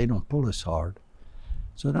stuff, they don't pull as hard.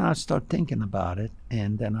 So then I start thinking about it,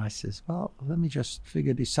 and then I says, well, let me just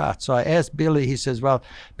figure this out. So I asked Billy, he says, well,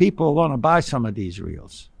 people want to buy some of these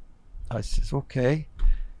reels. I says, okay.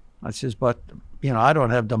 I says, but, I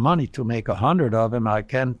don't have the money to make 100 of them. I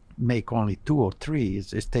can make only 2 or 3.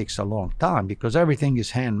 It takes a long time because everything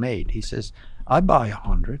is handmade. He says, I buy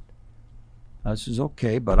 100. I says,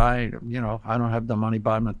 okay, but I don't have the money to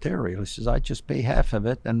buy material. He says, I just pay half of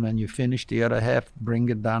it, and when you finish the other half, bring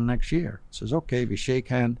it down next year. I says, okay, we shake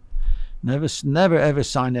hands. Never ever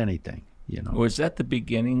signed anything, Was that the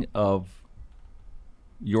beginning of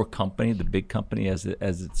your company, the big company as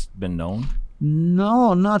it's been known?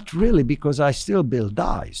 No, not really, because I still build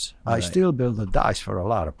dies. Right. I still build the dies for a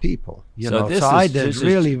lot of people.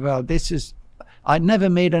 I never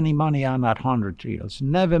made any money on that 100 reels.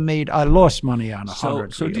 I lost money on 100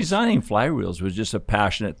 reels. So designing fly reels was just a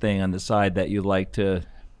passionate thing on the side that you like to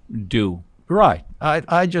do. Right.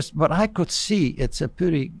 But I could see it's a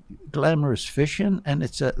pretty glamorous fishing, and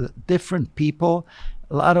it's a different people.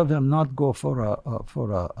 A lot of them not go for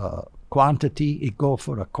a quantity, it go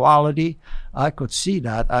for a quality. I could see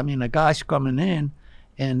that. I mean, a guy's coming in,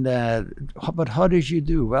 and but how did you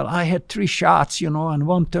do? Well, I had 3 shots, and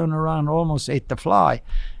one turnaround almost ate the fly,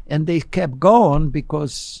 and they kept going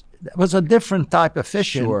because it was a different type of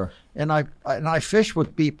fishing. Sure. And I fished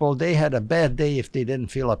with people. They had a bad day if they didn't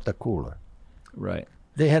fill up the cooler. Right.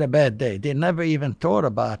 They had a bad day. They never even thought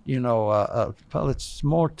about, well, it's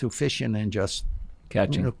more to fishing than just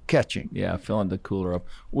catching. Yeah, filling the cooler up.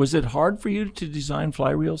 Was it hard for you to design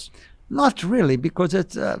fly reels? Not really, because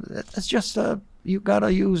it's just you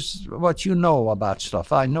gotta use what you know about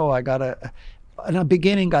stuff. I know I gotta. In the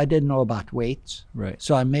beginning, I didn't know about weights, right?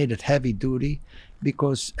 So I made it heavy duty,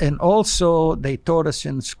 and also they taught us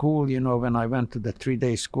in school. When I went to the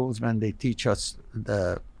 3-day schools, when they teach us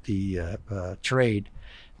the trade,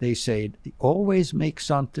 they said always make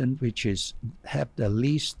something which have the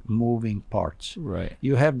least moving parts. Right.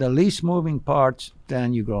 You have the least moving parts,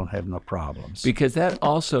 then you don't have no problems. Because that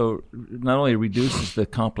also not only reduces the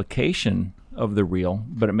complication of the reel,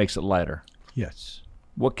 but it makes it lighter. Yes.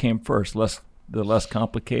 What came first, the less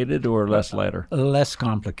complicated or less lighter? Less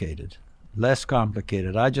complicated. Less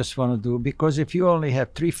complicated. I just want to do, because if you only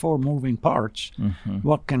have 3-4 moving parts,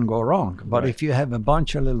 what can go wrong? But if you have a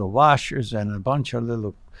bunch of little washers and a bunch of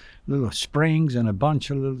little springs and a bunch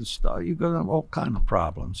of little stuff, you got all kind of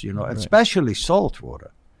problems, especially salt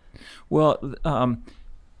water. Well,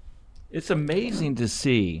 it's amazing to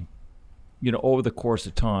see, over the course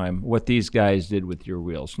of time, what these guys did with your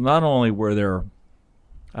reels. Not only were there,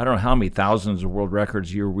 I don't know how many thousands of world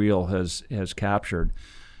records your reel has captured,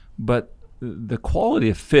 but the quality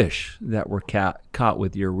of fish that were caught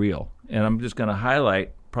with your reel. And I'm just going to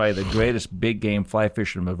highlight probably the greatest big game fly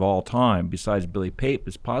fisherman of all time, besides Billy Pape,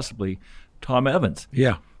 is possibly Tom Evans.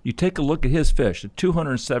 Yeah. You take a look at his fish, a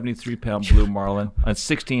 273-pound blue marlin on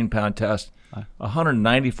 16-pound test,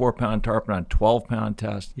 194-pound tarpon on 12-pound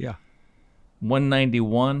test. Yeah.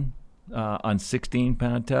 191 on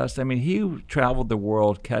 16-pound test. I mean, he traveled the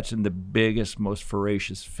world catching the biggest, most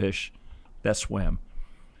voracious fish that swam.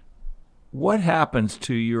 What happens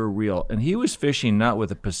to your reel? And he was fishing not with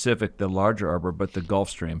the Pacific, the larger arbor, but the Gulf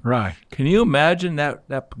Stream. Right. Can you imagine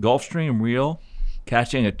that Gulf Stream reel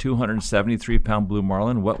catching a 273-pound blue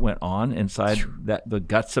marlin? What went on inside the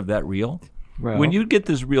guts of that reel? Well, when you get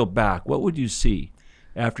this reel back, what would you see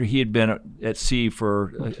after he had been at sea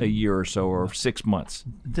for a year or so, or 6 months?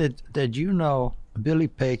 Did you know Billy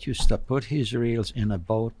Pate used to put his reels in a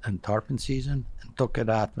boat in tarpon season and took it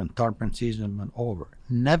out when tarpon season went over?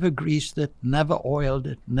 Never greased it, never oiled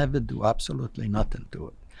it, never do absolutely nothing to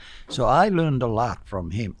it. So I learned a lot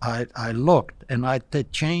from him. I looked and I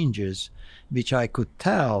did changes which I could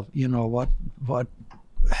tell, what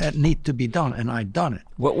had need to be done, and I done it.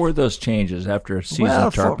 What were those changes after a season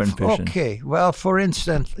of tarpon fishing? Okay, well, for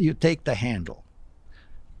instance, you take the handle.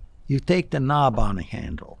 You take the knob on the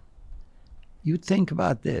handle. You think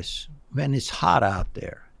about this. When it's hot out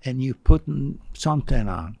there and you putting something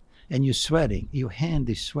on and you're sweating, your hand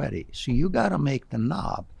is sweaty. So you got to make the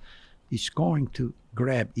knob. It's going to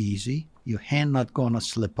grab easy, your hand not going to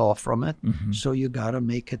slip off from it. So you got to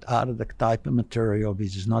make it out of the type of material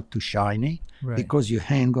which is not too shiny, because your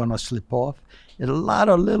hand going to slip off. A lot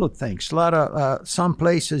of little things. A lot of some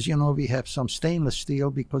places, we have some stainless steel,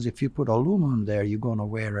 because if you put aluminum there, you're going to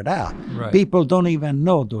wear it out. People don't even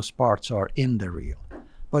know those parts are in the reel,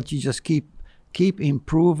 but you just keep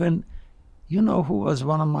improving. You know who was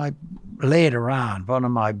later on one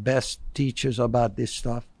of my best teachers about this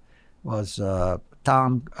stuff was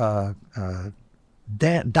Don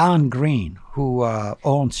Green, who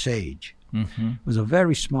owned Sage. Was a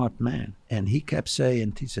very smart man, and he kept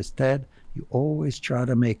saying, he says, Ted, you always try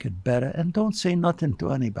to make it better, and don't say nothing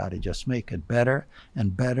to anybody. Just make it better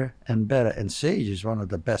and better and better. And Sage is one of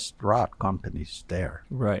the best rod companies there.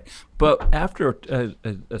 Right. But after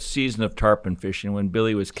a season of tarpon fishing, when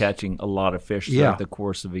Billy was catching a lot of fish throughout the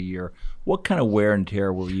course of a year, what kind of wear and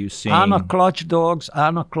tear were you seeing? On a clutch dogs,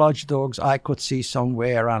 I could see some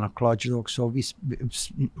wear on a clutch dog. So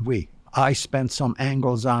I spent some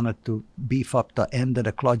angles on it to beef up the end of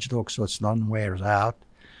the clutch dog so it's none wears out.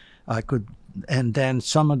 And then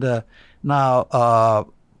some of the,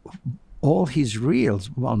 all his reels,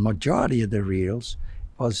 majority of the reels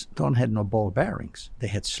don't have no ball bearings. They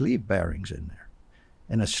had sleeve bearings in there.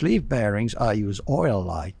 And the sleeve bearings, I use oil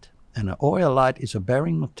light. And the oil light is a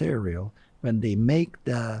bearing material. When they make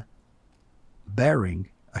the bearing,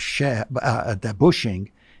 the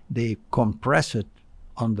bushing, they compress it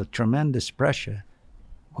under tremendous pressure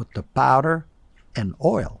with the powder and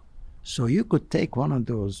oil. So you could take one of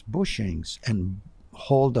those bushings and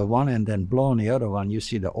hold the one and then blow on the other one. You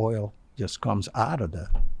see the oil just comes out of the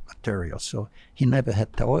material. So he never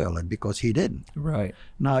had to oil it because he didn't. Right.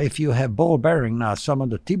 Now, if you have ball bearing, some of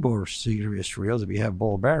the Tibor series reels, if you have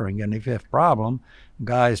ball bearing, and if you have problem,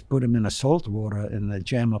 guys put them in a salt water and they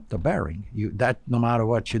jam up the bearing. No matter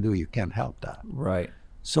what you do, you can't help that. Right.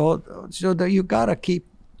 So you gotta keep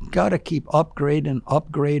upgrading,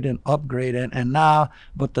 and now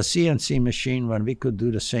with the CNC machine, when we could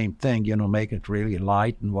do the same thing, make it really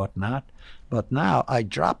light and whatnot. But now I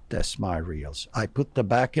drop test my reels. I put the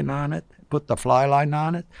backing on it, put the fly line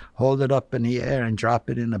on it, hold it up in the air and drop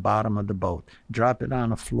it in the bottom of the boat. Drop it on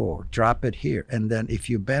the floor, drop it here. And then if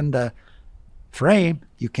you bend the frame,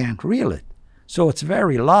 you can't reel it. So it's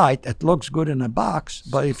very light, it looks good in a box,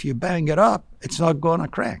 but if you bang it up, it's not going to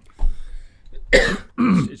crank.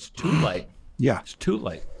 It's too late. Yeah. It's too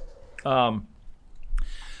late.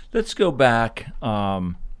 Let's go back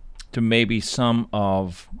to maybe some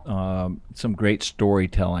great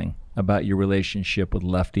storytelling about your relationship with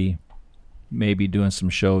Lefty, maybe doing some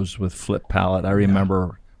shows with Flip Pallet. I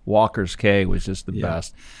remember Walker's Cay was just the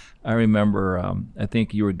best. I remember, I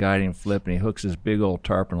think you were guiding Flip, and he hooks this big old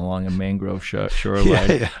tarpon along a mangrove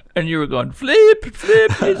shoreline. And you were going, Flip,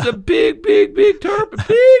 it's a big tarpon,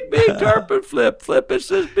 big tarpon, Flip, it's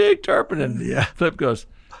this big tarpon. And Flip goes,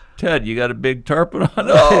 Ted, you got a big tarpon on?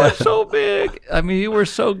 Oh, it's so big. I mean, you were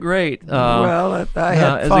so great. I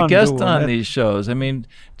had fun as a guest on it. these shows. I mean,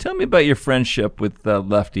 tell me about your friendship with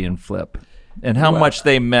Lefty and Flip. And how much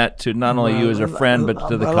they meant to not only you as a friend, but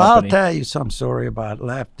to the company. I'll tell you some story about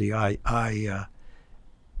Lefty. I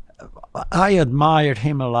admired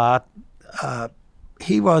him a lot.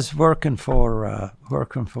 He was working for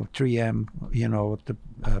 3M,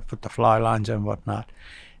 with the fly lines and whatnot.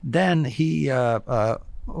 Then he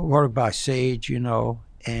worked by Sage,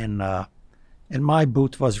 and my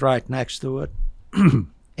booth was right next to it.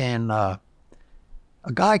 And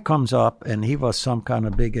a guy comes up, and he was some kind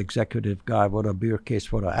of big executive guy with a beer case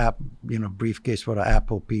for the briefcase for the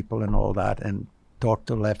Apple people and all that, and talked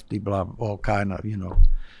to Lefty, all kind of,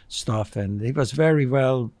 stuff. And he was very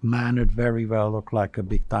well mannered, very well, looked like a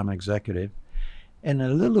big time executive. And a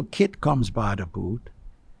little kid comes by the booth,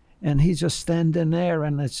 and he's just standing there,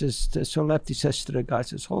 and it's just, so Lefty says to the guy,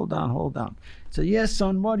 says, hold on. He said, yes,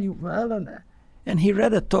 son, what do you, well, and he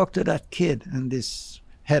rather talk to that kid and this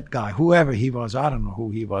head guy, whoever he was, I don't know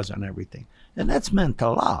who he was and everything. And that's meant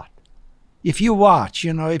a lot. If you watch,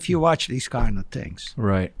 these kind of things.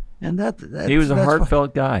 Right. And that he was a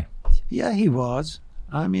heartfelt guy. Yeah, he was.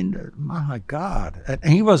 I mean, my God.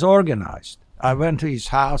 And he was organized. I went to his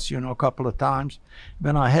house, a couple of times.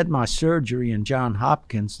 When I had my surgery in Johns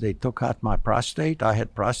Hopkins, they took out my prostate. I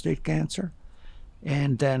had prostate cancer.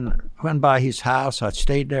 And then went by his house. I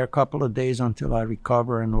stayed there a couple of days until I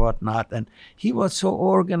recovered and whatnot. And he was so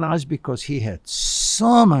organized because he had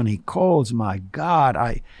so many calls. My God,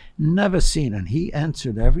 I never seen. And he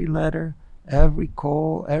answered every letter, every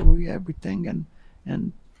call, everything.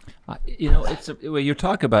 And you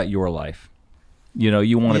talk about your life.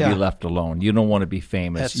 You want to be left alone. You don't want to be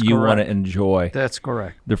famous. That's you correct. want to enjoy. That's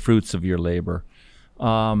correct. The fruits of your labor.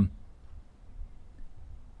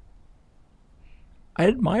 I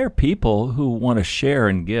admire people who want to share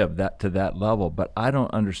and give that to that level, but I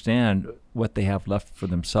don't understand what they have left for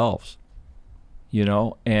themselves.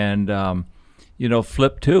 And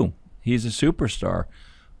Flip too. He's a superstar.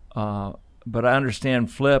 But I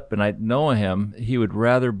understand Flip, and I know him. He would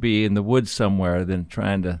rather be in the woods somewhere than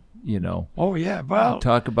trying to, Oh yeah, well,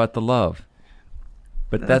 talk about the love.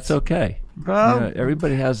 But that's okay. Well,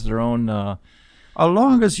 everybody has their own. As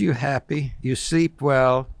long as you're happy, you sleep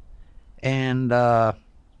well, and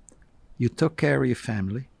you took care of your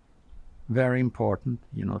family, very important.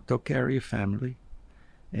 Took care of your family,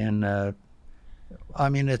 and I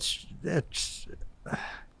mean it's.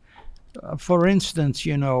 For instance,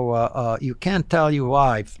 you can't tell your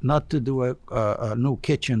wife not to do a new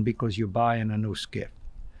kitchen because you're buying a new skiff.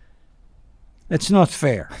 It's not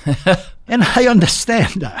fair. And I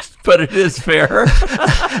understand that. But it is fair.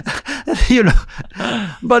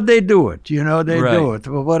 But they do it, they Right. do it,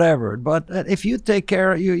 or whatever. But if you take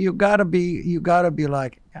care, you gotta be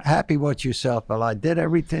like happy with yourself. Well, I did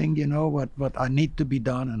everything, what I need to be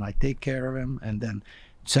done, and I take care of him, and then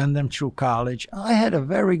send them through college. I had a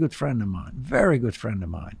very good friend of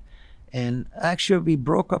mine. And actually, we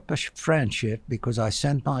broke up a friendship because I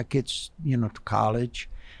sent my kids, to college.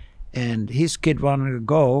 And his kid wanted to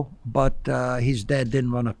go, but his dad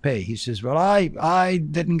didn't want to pay. He says, well, I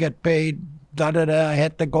didn't get paid. I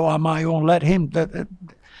had to go on my own. Let him.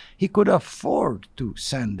 He could afford to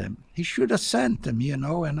send them. He should have sent them,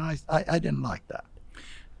 and I didn't like that.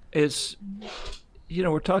 It's,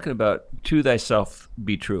 we're talking about to thyself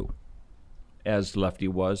be true, as Lefty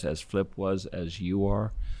was, as Flip was, as you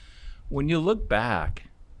are. When you look back,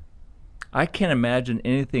 I can't imagine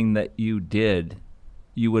anything that you did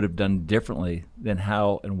you would have done differently than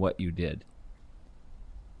how and what you did.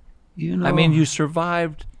 I mean, you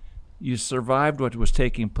survived what was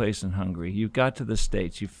taking place in Hungary. You got to the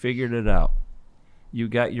States. You figured it out. You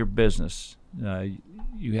got your business.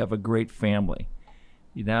 You have a great family.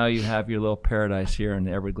 Now you have your little paradise here in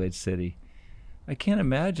Everglades City. I can't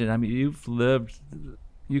imagine. I mean,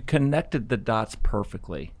 you connected the dots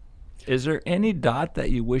perfectly. Is there any dot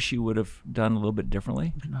that you wish you would have done a little bit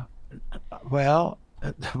differently? No. Well,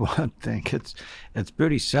 one thing, it's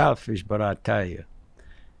pretty selfish, but I tell you,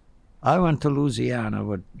 I went to Louisiana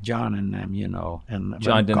with John and them, and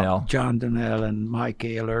John Donnell and Mike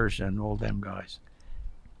Ehlers and all them guys.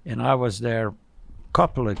 And I was there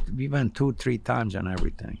we went 2-3 times and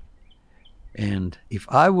everything. And if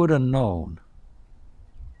I would have known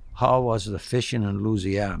how was the fishing in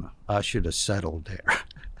Louisiana, I should have settled there.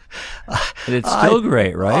 And it's still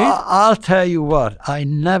great, right? I'll tell you what, I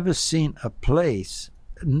never seen a place.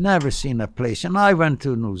 And I went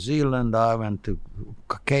to New Zealand, I went to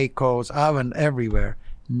Caicos, I went everywhere.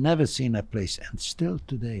 Never seen a place. And still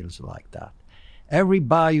today it's like that. Every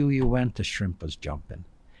bayou you went, the shrimp was jumping.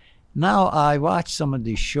 Now I watch some of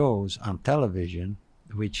these shows on television,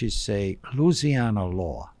 which is say Louisiana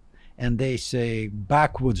law, and they say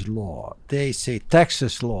backwoods law, they say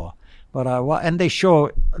Texas law, and they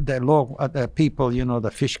show the people,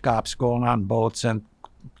 the fish cops going on boats and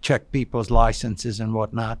check people's licenses and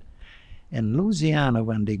whatnot. In Louisiana,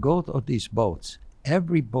 when they go to these boats,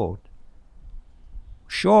 every boat,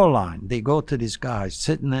 shoreline, they go to these guys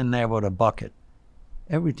sitting in there with a bucket.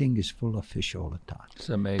 Everything is full of fish all the time. It's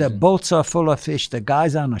amazing. The boats are full of fish. The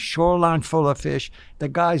guys on the shoreline full of fish. The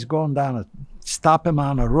guys going down stop him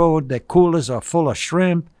on the road. The coolers are full of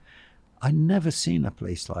shrimp. I never seen a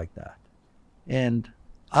place like that. And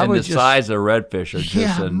the size of redfish are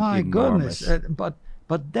just my enormous. goodness.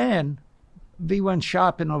 But then we went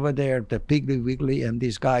shopping over there at the Piggly Wiggly, and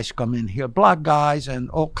these guys come in here, black guys and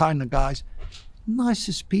all kind of guys,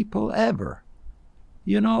 nicest people ever.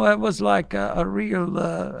 It was like a real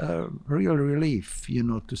relief,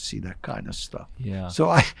 to see that kind of stuff. Yeah. So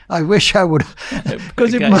I wish I would,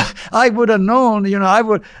 because I would have known.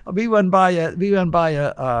 We went by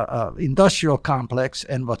a industrial complex,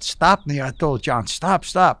 and what stopped me, I told John,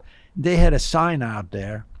 stop. They had a sign out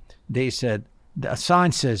there. They said, the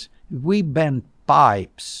sign says, we bend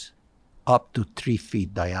pipes up to 3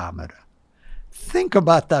 feet diameter. Think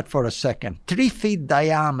about that for a second. 3 feet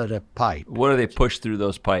diameter pipe. What do they push through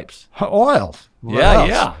those pipes? Oil.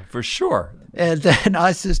 Yeah, for sure. And then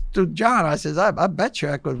I says to John, I bet you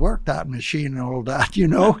I could work that machine and all that,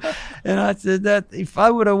 And I said that if I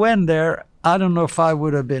would have went there, I don't know if I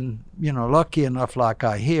would have been, lucky enough like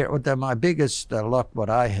I hear. My biggest luck what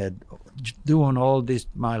I had doing all this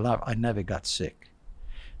my life, I never got sick.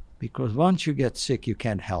 Because once you get sick, you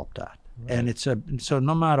can't help that. Right. And so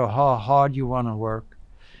no matter how hard you want to work,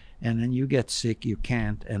 and then you get sick, you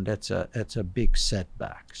can't, and that's a big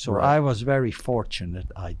setback. So right. I was very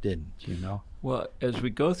fortunate I didn't, Well, as we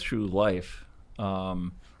go through life,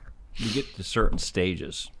 we get to certain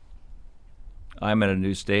stages. I'm at a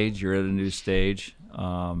new stage, you're at a new stage,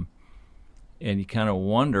 and you kind of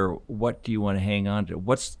wonder, what do you want to hang on to?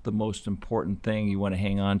 What's the most important thing you want to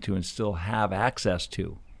hang on to and still have access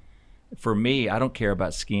to? For me, I don't care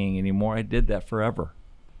about skiing anymore. I did that forever.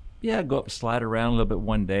 Yeah, go up and slide around a little bit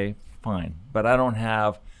one day, fine. But I don't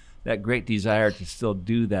have that great desire to still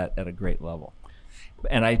do that at a great level.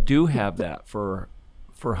 And I do have that for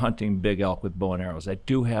hunting big elk with bow and arrows. I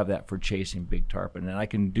do have that for chasing big tarpon, and I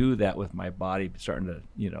can do that with my body starting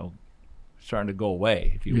to go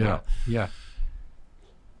away, if you will. Yeah.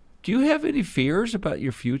 Do you have any fears about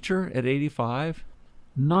your future at 85?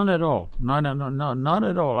 None at all. Not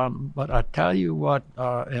at all. But I tell you what,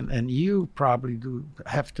 and you probably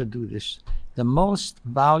have to do this. The most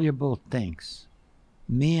valuable things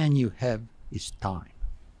me and you have is time.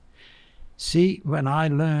 See, when I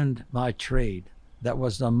learned my trade, that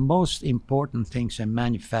was the most important things in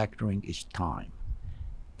manufacturing is time.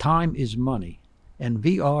 Time is money, and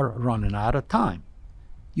we are running out of time.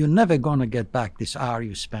 You're never going to get back this hour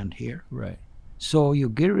you spent here. Right. So you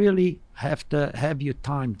really have to have your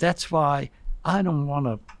time. That's why I don't want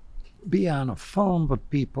to be on a phone with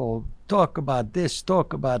people, talk about this,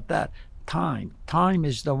 talk about that. Time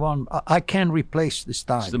is the one. I can't replace this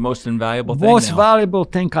time. It's the most invaluable thing. Most valuable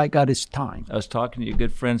thing I got is time. I was talking to your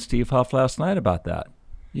good friend Steve Huff last night about that.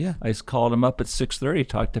 Yeah. I just called him up at 6:30,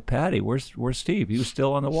 talked to Patty. Where's Steve? He was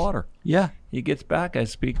still on the water. Yeah. He gets back. I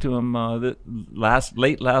speak to him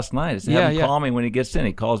late last night. I said, have him call me when he gets in.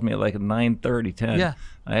 He calls me at like 9:30, 10. Yeah.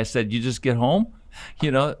 I said, you just get home?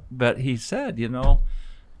 But he said,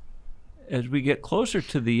 as we get closer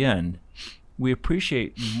to the end, we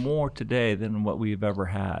appreciate more today than what we've ever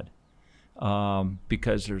had,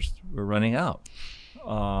 because we're running out.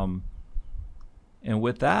 And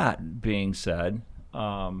with that being said,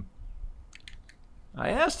 I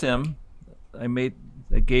asked him, I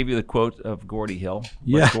gave you the quote of Gordy Hill,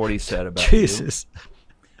 what Gordy said about Jesus.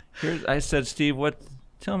 you. I said, Steve,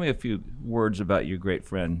 tell me a few words about your great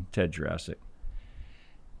friend, Ted Jurassic.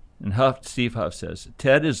 And Steve Huff says,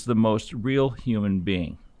 Ted is the most real human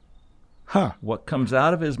being. Huh. What comes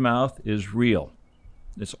out of his mouth is real.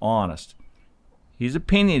 It's honest. He's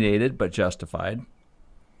opinionated but justified.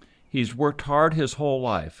 He's worked hard his whole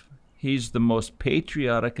life. He's the most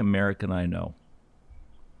patriotic American I know.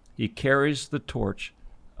 He carries the torch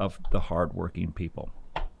of the hardworking people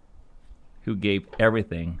who gave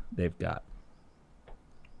everything they've got.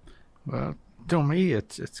 Well, to me,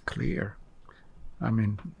 it's clear. I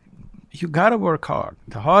mean, you got to work hard.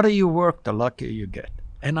 The harder you work, the luckier you get.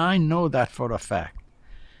 And I know that for a fact.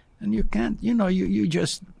 And you can't, you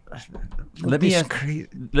just... Let me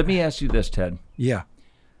ask you this, Ted. Yeah.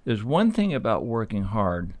 There's one thing about working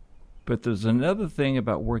hard, but there's another thing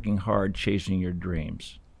about working hard chasing your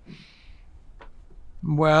dreams.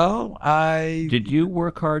 Well, Did you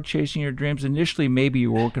work hard chasing your dreams? Initially, maybe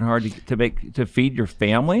you were working hard to feed your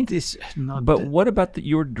family. But what about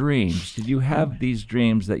your dreams? Did you have these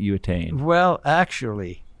dreams that you attained? Well,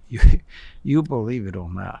 actually, you believe it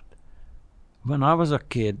or not, when I was a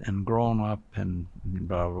kid and grown up and, and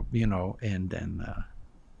then,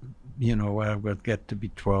 I would get to be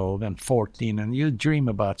 12 and 14 and you dream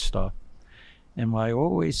about stuff. And I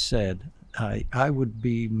always said I would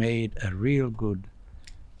be made a real good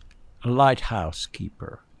lighthouse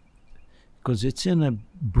keeper, because it's in a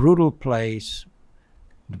brutal place,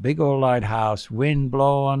 the big old lighthouse, wind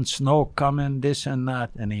blowing, snow coming, this and that,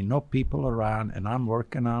 and ain't no people around, and I'm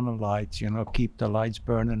working on the lights, keep the lights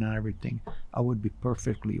burning and everything. I would be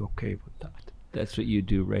perfectly okay with that. That's what you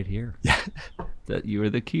do right here. Yeah. That you are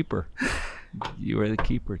the keeper. You are the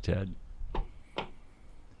keeper, Ted. Yeah.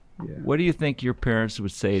 What do you think your parents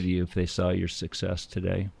would say to you if they saw your success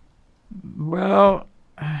today? Well,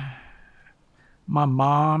 my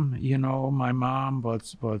mom,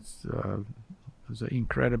 was an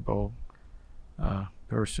incredible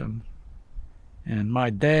person. And my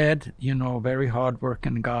dad, very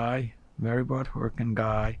hardworking guy,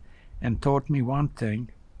 and taught me one thing,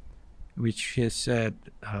 which he said,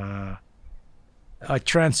 I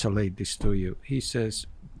translate this to you. He says,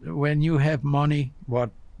 when you have money, what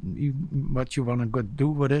you want to go do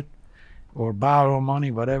with it, or borrow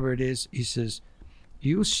money, whatever it is, he says,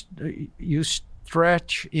 you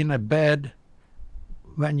stretch in a bed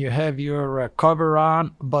when you have your cover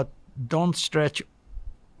on, but don't stretch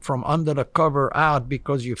from under the cover out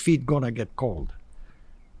because your feet gonna get cold.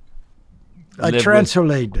 I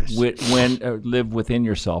translate this. Live within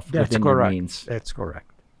yourself. That's within correct. Your means. That's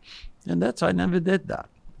correct. And I never did that.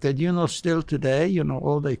 Ted, still today,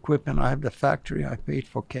 all the equipment I have, the factory, I paid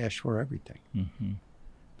for cash for everything. Mm-hmm.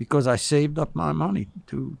 Because I saved up my money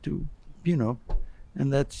to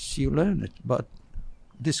and that's, you learn it. But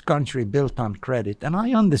this country built on credit, and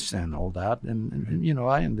I understand all that, and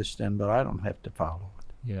I understand, but I don't have to follow it.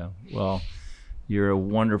 Yeah, well, you're a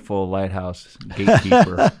wonderful lighthouse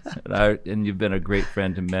gatekeeper, and you've been a great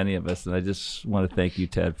friend to many of us. And I just want to thank you,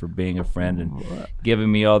 Ted, for being a friend and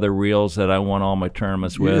giving me all the reels that I won all my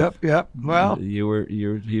tournaments with. Yep. Well,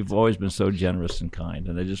 you've always been so generous and kind,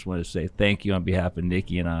 and I just want to say thank you on behalf of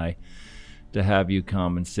Nikki and I to have you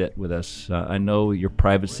come and sit with us. I know your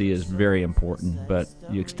privacy is very important, but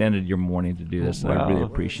you extended your morning to do this, and I really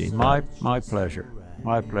appreciate that. My pleasure.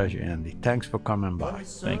 My pleasure, Andy. Thanks for coming by.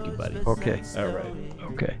 Thank you, buddy. Okay. All right.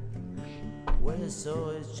 Okay.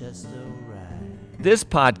 This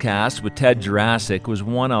podcast with Ted Jurasik was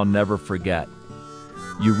one I'll never forget.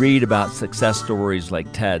 You read about success stories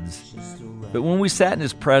like Ted's, but when we sat in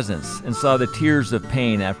his presence and saw the tears of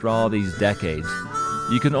pain after all these decades,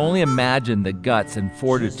 you can only imagine the guts and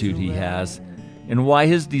fortitude he has and why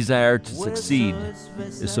his desire to succeed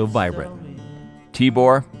is so vibrant.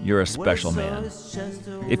 Tibor, you're a special man.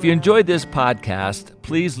 If you enjoyed this podcast,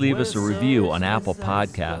 please leave us a review on Apple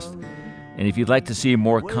Podcasts. And if you'd like to see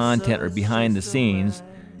more content or behind the scenes,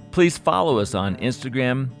 please follow us on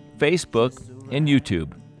Instagram, Facebook, and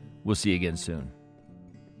YouTube. We'll see you again soon.